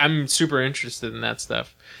 I'm super interested in that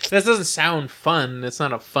stuff. That doesn't sound fun. It's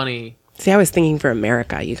not a funny, See, I was thinking for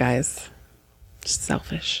America, you guys. Just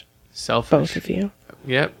selfish. selfish. Both of you.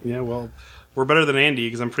 Yep. Yeah, well, we're better than Andy,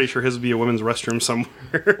 because I'm pretty sure his would be a women's restroom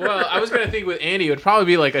somewhere. Well, I was gonna think with Andy, it would probably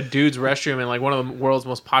be like a dude's restroom in like one of the world's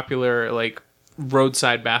most popular like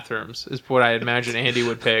roadside bathrooms. Is what I imagine Andy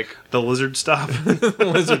would pick. The lizard stop.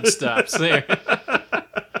 Lizard stops there.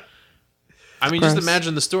 I mean, just gross.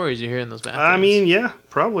 imagine the stories you hear in those bathrooms. I mean, yeah,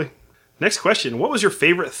 probably. Next question. What was your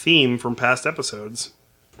favorite theme from past episodes?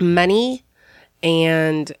 Money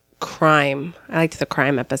and crime. I liked the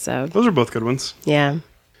crime episode. Those are both good ones. Yeah.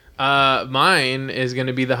 mine is going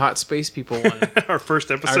to be the hot space people one. Our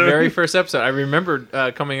first Our episode. very first episode. I remembered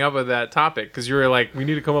coming up with that topic because you were like, we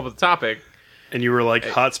need to come up with a topic. And you were like,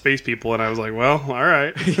 hot space people. And I was like, well, all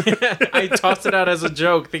right. I tossed it out as a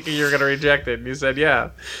joke thinking you were going to reject it. And you said,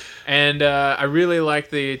 yeah. And I really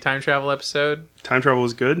liked the time travel episode. Time travel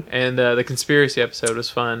was good. And the conspiracy episode was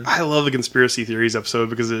fun. I love the conspiracy theories episode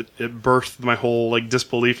because it birthed my whole like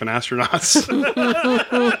disbelief in astronauts.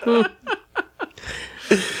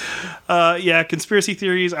 Yeah, conspiracy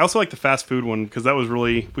theories. I also like the fast food one because that was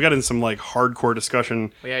really, we got in some like hardcore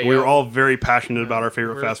discussion. Yeah, we yeah. were all very passionate about our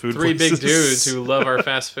favorite We're fast food three places. big dudes who love our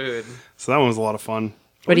fast food. So that one was a lot of fun.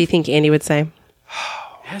 What do you think Andy would say? It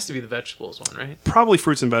has to be the vegetables one, right? Probably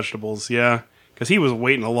fruits and vegetables, yeah. Because he was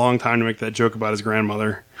waiting a long time to make that joke about his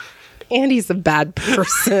grandmother. Andy's a bad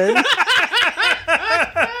person.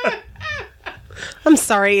 I'm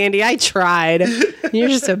sorry, Andy. I tried. You're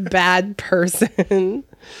just a bad person.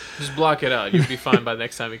 Just block it out. You'll be fine by the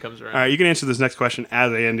next time he comes around. All right, you can answer this next question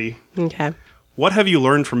as Andy. Okay. What have you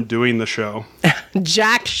learned from doing the show?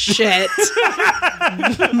 Jack shit.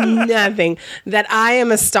 Nothing. That I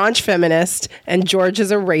am a staunch feminist and George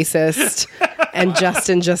is a racist and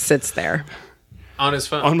Justin just sits there. On his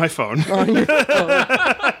phone. On my phone.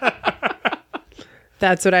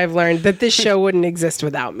 That's what I've learned. That this show wouldn't exist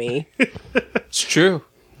without me. It's true.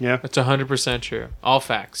 Yeah. It's 100% true. All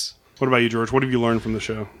facts. What about you, George? What have you learned from the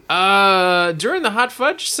show? During the hot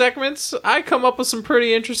fudge segments, I come up with some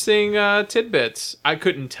pretty interesting tidbits. I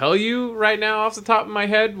couldn't tell you right now off the top of my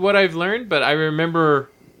head what I've learned, but I remember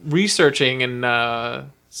researching and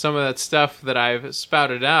some of that stuff that I've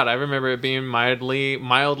spouted out. I remember it being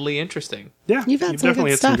mildly interesting. Yeah, You've had some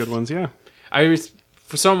definitely good had some stuff. good ones, yeah.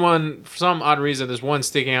 For some odd reason, there's one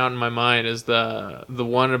sticking out in my mind is the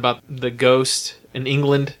one about the ghost in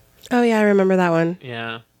England. Oh, yeah, I remember that one.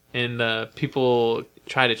 Yeah. And people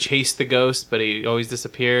try to chase the ghost, but he always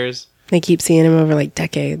disappears. They keep seeing him over like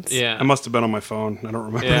decades. Yeah. I must have been on my phone. I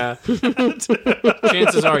don't remember. Yeah.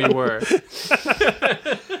 Chances are you were.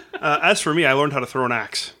 As for me, I learned how to throw an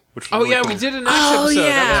axe. Which was Oh, really yeah, cool. we did an axe Oh, episode. yeah.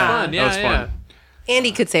 That was fun. Yeah, That was fun. yeah.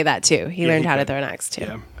 Andy could say that too. He learned he how to could. throw an axe too.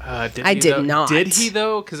 Yeah, I did though? not. Did he,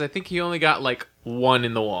 though? Because I think he only got, like, one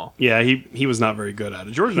in the wall. yeah, he was not very good at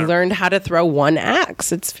it. George He never. learned how to throw one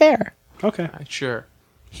axe. It's fair. Okay. Sure.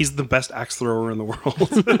 He's the best axe thrower in the world.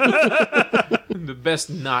 The best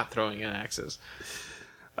not throwing in axes.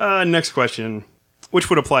 Next question. Which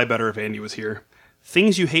would apply better if Andy was here?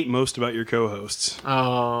 Things you hate most about your co-hosts.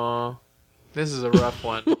 Oh, this is a rough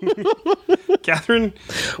one. Catherine?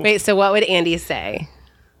 Wait, so what would Andy say?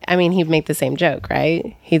 I mean, he'd make the same joke,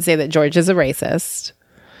 right? He'd say that George is a racist.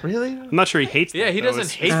 Really? I'm not sure he hates Yeah, that. he though. doesn't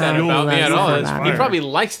It's hate that Oh, about me that's at all. not It's- bad. He probably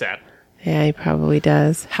likes that. Yeah, he probably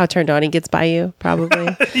does. How turned on he gets by you, probably.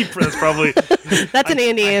 That's probably... That's an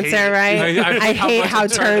Andy hate answer, it. right? I hate I hate much how I'm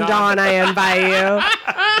turned turned on I am by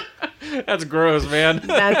you. That's gross, man.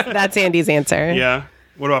 That's Andy's answer. Yeah.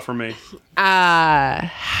 What about for me?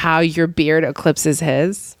 How your beard eclipses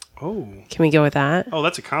his. Oh. Can we go with that? Oh,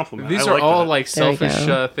 that's a compliment. These I are like all that. like There we selfish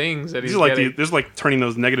go. things that These he's are like getting. this is like turning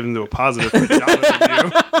those negatives into a positive. Pretty dominant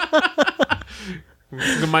of you.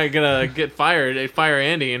 We might gonna get fired. They fire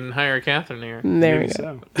Andy and hire Catherine here. There we Maybe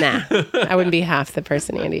go. so. Nah, I wouldn't be half the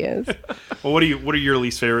person Andy is. Well, what are your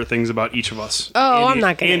least favorite things about each of us? Oh, I'm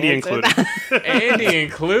not gonna Andy answer included. Andy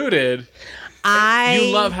included. I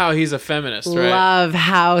You love how he's a feminist, right? love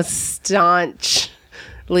how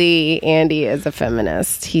staunchly Andy is a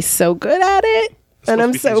feminist. He's so good at it, and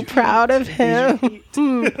I'm supposed to be so things you proud of him.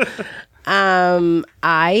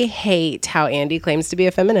 I hate how Andy claims to be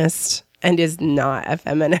a feminist and is not a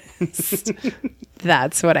feminist.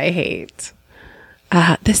 That's what I hate.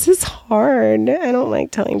 This is hard. I don't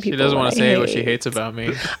like telling people. She doesn't want what to say I what she hate. hates about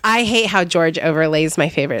me. I hate how George overlays my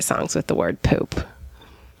favorite songs with the word poop.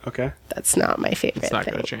 Okay. That's not my favorite It's not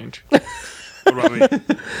thing. going to change. What about me?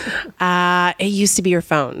 It used to be your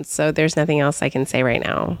phone, so there's nothing else I can say right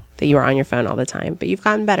now that you were on your phone all the time. But you've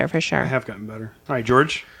gotten better for sure. I have gotten better. All right,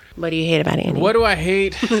 George. What do you hate about Andy? What do I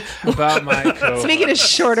hate about my co-host? Let's make it a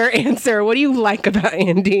shorter answer. What do you like about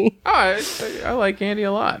Andy? Oh, I like Andy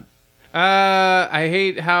a lot. I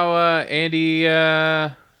hate how Andy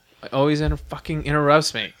always fucking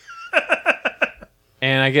interrupts me.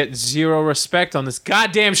 And I get zero respect on this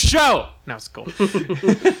goddamn show. No, it's cool.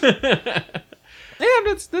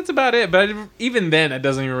 Yeah, that's about it. But even then, it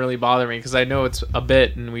doesn't even really bother me because I know it's a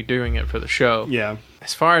bit and we're doing it for the show. Yeah.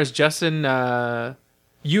 As far as Justin,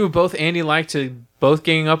 you both, Andy, like to both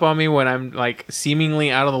gang up on me when I'm like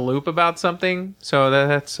seemingly out of the loop about something. So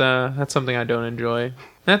that's something I don't enjoy.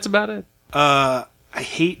 That's about it. I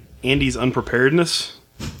hate Andy's unpreparedness.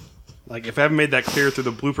 Like, if I haven't made that clear through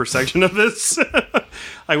the blooper section of this,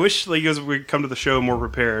 I wish like you guys would come to the show more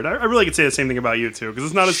prepared. I really could say the same thing about you too, because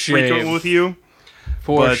it's not as Shame. frequent with you,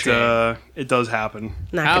 For but shame. it does happen.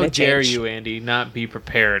 Not How gonna dare change. you, Andy, not be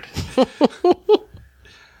prepared? But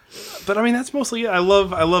I mean, that's mostly it. I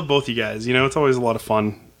love both you guys. You know, it's always a lot of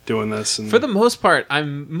fun doing this. And For the most part,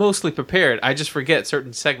 I'm mostly prepared. I just forget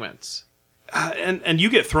certain segments. and you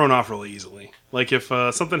get thrown off really easily. Like if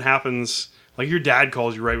something happens, like your dad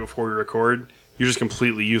calls you right before we record, you're just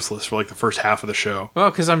completely useless for like the first half of the show. Well,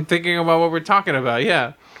 because I'm thinking about what we're talking about.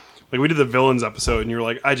 Yeah. Like we did the villains episode, and you're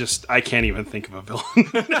like, I can't even think of a villain.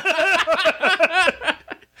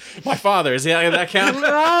 My father, is that count?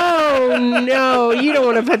 Oh no, you don't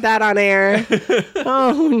want to put that on air.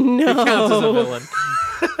 Oh Counts as a no. villain.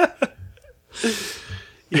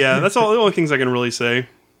 Yeah, that's all the only things I can really say.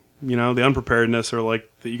 You know, the unpreparedness or like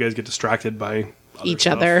that you guys get distracted by Each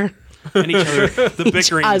stuff. other. And each other. The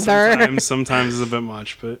bickering other. sometimes is a bit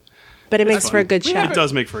much, but But it makes for a good show. it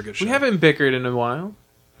does make for a good show. We haven't bickered in a while.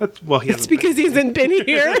 Well, he It's hasn't because he hasn't been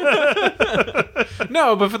here.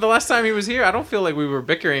 No, but for the last time he was here, I don't feel like we were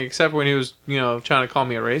bickering except when he was, trying to call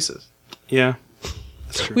me a racist. Yeah,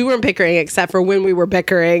 that's true. We weren't bickering except for when we were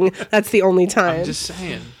bickering. That's the only time. I'm just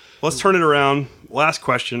saying. Let's turn it around. Last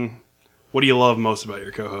question. What do you love most about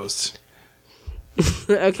your co-hosts?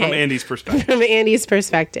 Okay. From Andy's perspective. From Andy's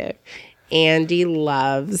perspective. Andy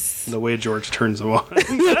loves The way George turns them on.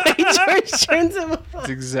 George turns him on. That's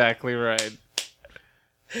exactly right.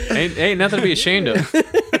 Ain't nothing to be ashamed of.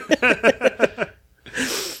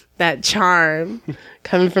 That charm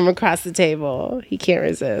coming from across the table. He can't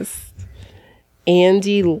resist.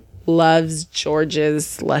 Andy loves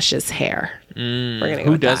George's luscious hair. We're gonna go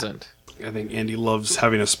Who with that. doesn't? I think Andy loves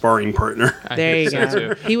having a sparring partner. I There you think so,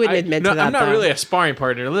 go. too. He wouldn't admit to that. I'm not though. really a sparring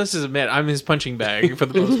partner. Let's just admit, I'm his punching bag for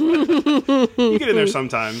the most part. You get in there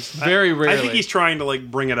sometimes. Very I rarely. think he's trying to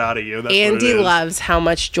like bring it out of you. That's Andy what it is. loves how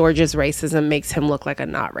much George's racism makes him look like a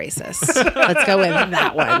not racist. Let's go with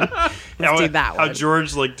that one. Let's do that How one.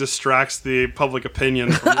 George like distracts the public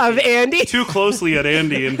opinion from Of Andy? too closely at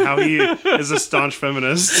Andy and how he is a staunch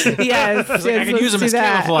feminist. Yes. I can use him as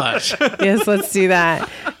camouflage. Yes, let's do that.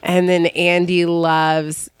 And then Andy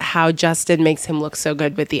loves how Justin makes him look so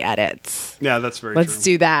good with the edits. Yeah, that's very Let's true.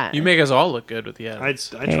 do that. You make us all look good with the I edits.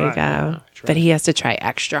 try. there you go. Yeah, I try. But he has to try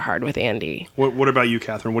extra hard with Andy. What about you,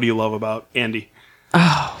 Catherine? What do you love about Andy?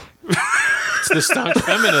 It's the staunch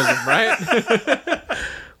feminism, right?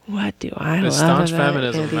 What do I The love staunch about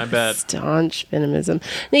feminism, Andy? I bet. Staunch feminism.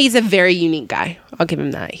 No, he's a very unique guy. I'll give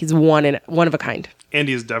him that. He's one of a kind.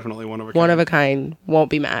 Andy is definitely one of a kind. One of a kind. Won't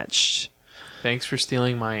be matched. Thanks for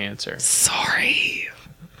stealing my answer. Sorry.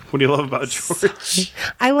 What do you love about George?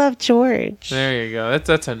 I love George. There you go.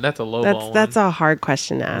 That's a low ball. That's a hard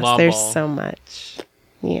question to ask. Lob There's ball. so much.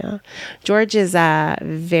 Yeah. George is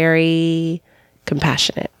very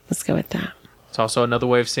compassionate. Let's go with that. It's also another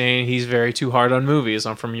way of saying he's very too hard on movies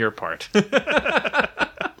from your part.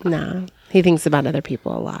 No, he thinks about other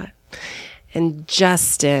people a lot. And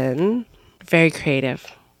Justin, very creative.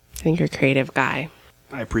 I think you're a creative guy.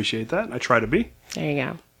 I appreciate that. I try to be. There you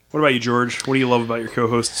go. What about you, George? What do you love about your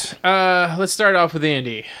co-hosts? Let's start off with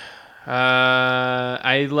Andy.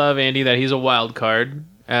 I love Andy that he's a wild card.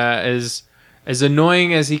 As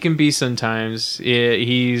annoying as he can be sometimes,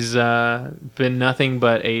 he's been nothing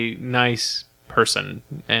but a nice person,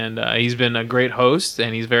 and he's been a great host,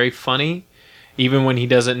 and he's very funny, even when he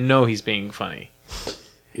doesn't know he's being funny.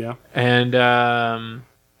 Yeah. And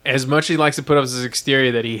as much as he likes to put up his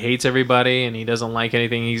exterior that he hates everybody and he doesn't like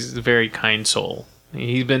anything, he's a very kind soul.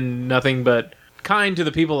 He's been nothing but kind to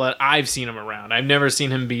the people that I've seen him around. I've never seen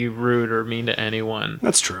him be rude or mean to anyone.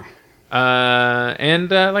 That's true. And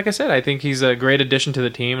like I said, I think he's a great addition to the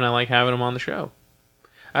team, and I like having him on the show.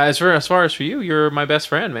 As far as for you, you're my best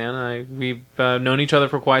friend, man. We've known each other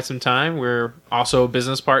for quite some time. We're also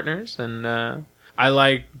business partners, and I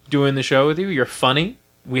like doing the show with you. You're funny.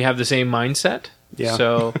 We have the same mindset. Yeah.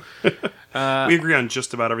 So We agree on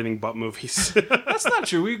just about everything but movies. that's not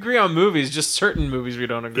true. We agree on movies, just certain movies we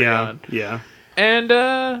don't agree yeah. on. Yeah. And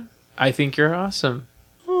I think you're awesome.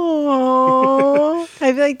 Aww.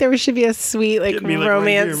 I feel like there should be a sweet Get me, like, right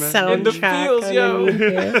romance here, man. soundtrack. In the feels, yo.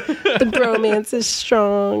 The bromance is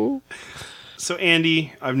strong. So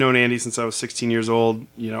Andy, I've known Andy since I was 16 years old.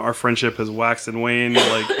 You know, our friendship has waxed and waned.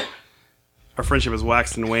 Like, our friendship has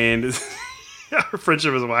waxed and waned. Our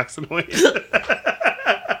friendship has waxed and waned.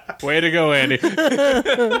 Way to go, Andy.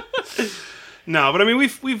 No, but I mean,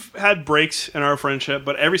 we've had breaks in our friendship,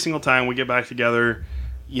 but every single time we get back together,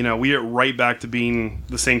 you know, we get right back to being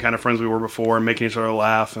the same kind of friends we were before and making each other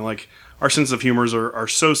laugh. And, like, our sense of humors are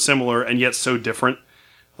so similar and yet so different.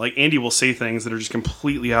 Like, Andy will say things that are just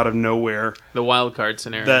completely out of nowhere The wild card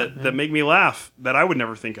scenario. that make me laugh that I would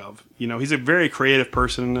never think of. You know, he's a very creative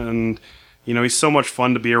person, and, you know, he's so much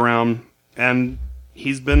fun to be around. And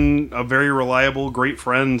he's been a very reliable, great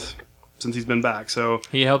friend since he's been back. So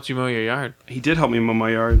He helped you mow your yard. he did help me mow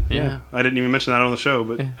my yard. Yeah. I didn't even mention that on the show,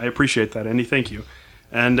 but I appreciate that, Andy. Thank you.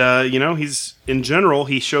 And, you know, he's, in general,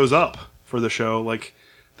 he shows up for the show. Like,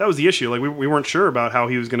 that was the issue. Like, we weren't sure about how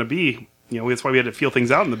he was going to be. You know, that's why we had to feel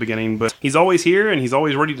things out in the beginning. But he's always here, and he's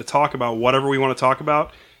always ready to talk about whatever we want to talk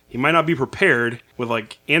about. He might not be prepared with,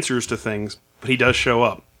 like, answers to things, but he does show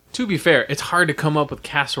up. To be fair, it's hard to come up with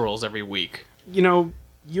casseroles every week. You know,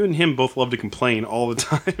 you and him both love to complain all the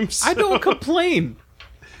time. So I don't complain.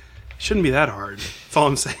 it shouldn't be that hard. That's all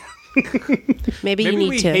I'm saying. Maybe you Maybe need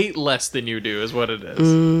we to. hate less than you do, is what it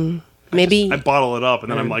is. Maybe I bottle it up,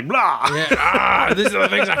 and then I'm like, blah. These are the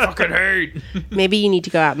things I fucking hate. maybe you need to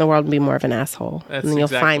go out in the world and be more of an asshole, and then you'll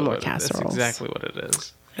find more That's casseroles. exactly what it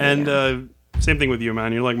is. And same thing with you,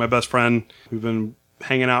 man. You're like my best friend. We've been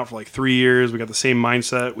hanging out for like 3 years. We got the same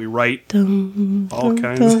mindset. We write all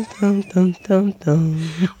kinds.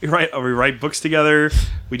 We write books together.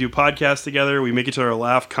 We do podcasts together. We make each other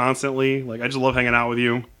laugh constantly. Like, I just love hanging out with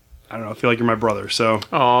you. I don't know. I feel like you're my brother. So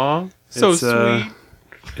Aw, so it's, sweet.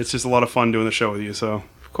 it's just a lot of fun doing the show with you. So.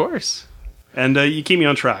 Of course. And you keep me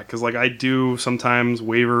on track because, like, I do sometimes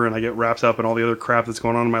waver and I get wrapped up in all the other crap that's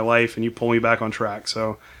going on in my life, and you pull me back on track.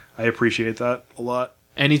 So I appreciate that a lot.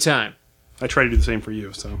 Anytime. I try to do the same for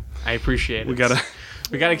you. So I appreciate it. we gotta,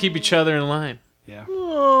 We gotta keep each other in line. yeah.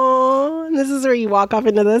 Aww, and this is where you walk off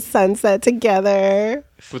into the sunset together.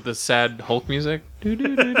 With the sad Hulk music.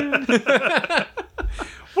 Doo-doo-doo-doo.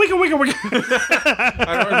 Wicka, wicka, wicka.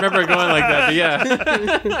 I don't remember it going like that, but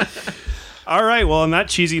yeah. All right. Well, on that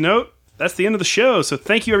cheesy note, that's the end of the show. So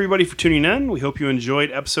thank you, everybody, for tuning in. We hope you enjoyed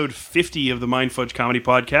episode 50 of the Mind Fudge Comedy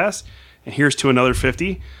Podcast. And here's to another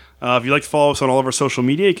 50. If you'd like to follow us on all of our social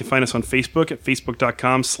media, you can find us on Facebook at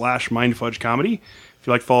facebook.com/mindfudgecomedy. If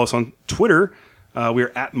you'd like to follow us on Twitter,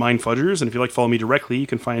 we're at mindfudgers. And if you'd like to follow me directly, you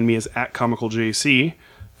can find me as at comicaljc.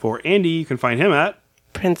 For Andy, you can find him at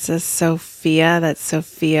Princess Sophia. That's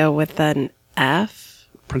Sophia with an F.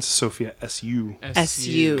 Princess Sophia SU.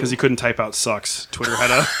 SU. Because he couldn't type out sucks. Twitter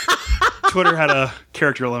had a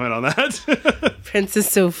character limit on that.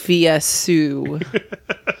 Princess Sophia Sue.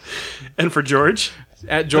 And for George,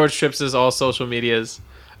 At George Trips' all social medias.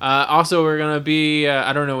 Also, we're going to be,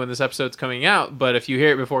 I don't know when this episode's coming out, but if you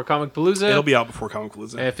hear it before Comic Palooza. it'll be out before Comic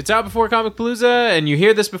Palooza. If it's out before Comic Palooza and you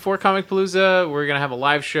hear this before Comic Palooza, we're going to have a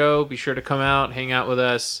live show. Be sure to come out, hang out with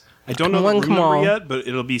us. I don't know Come the on, room come number on. yet, but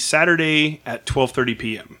it'll be Saturday at 12:30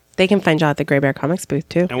 p.m. They can find you at the Gray Bear Comics booth,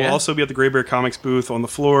 too. And we'll Yeah. also be at the Gray Bear Comics booth on the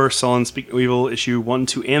floor selling Speak No Evil issue 1,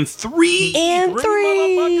 2, and 3. And Bring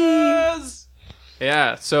 3. motherfuckers!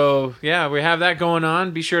 Yeah, so yeah, we have that going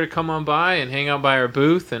on. Be sure to come on by and hang out by our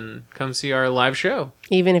booth and come see our live show.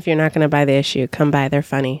 Even if you're not going to buy the issue, come by. They're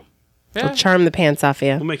funny. Yeah. They'll charm the pants off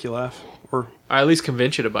you. We'll make you laugh. Or Or at least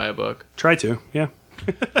convince you to buy a book. try to, yeah.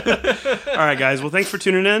 All right, guys. Well, thanks for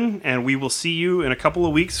tuning in, and we will see you in a couple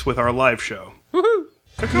of weeks with our live show. Woohoo!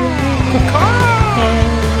 Bye.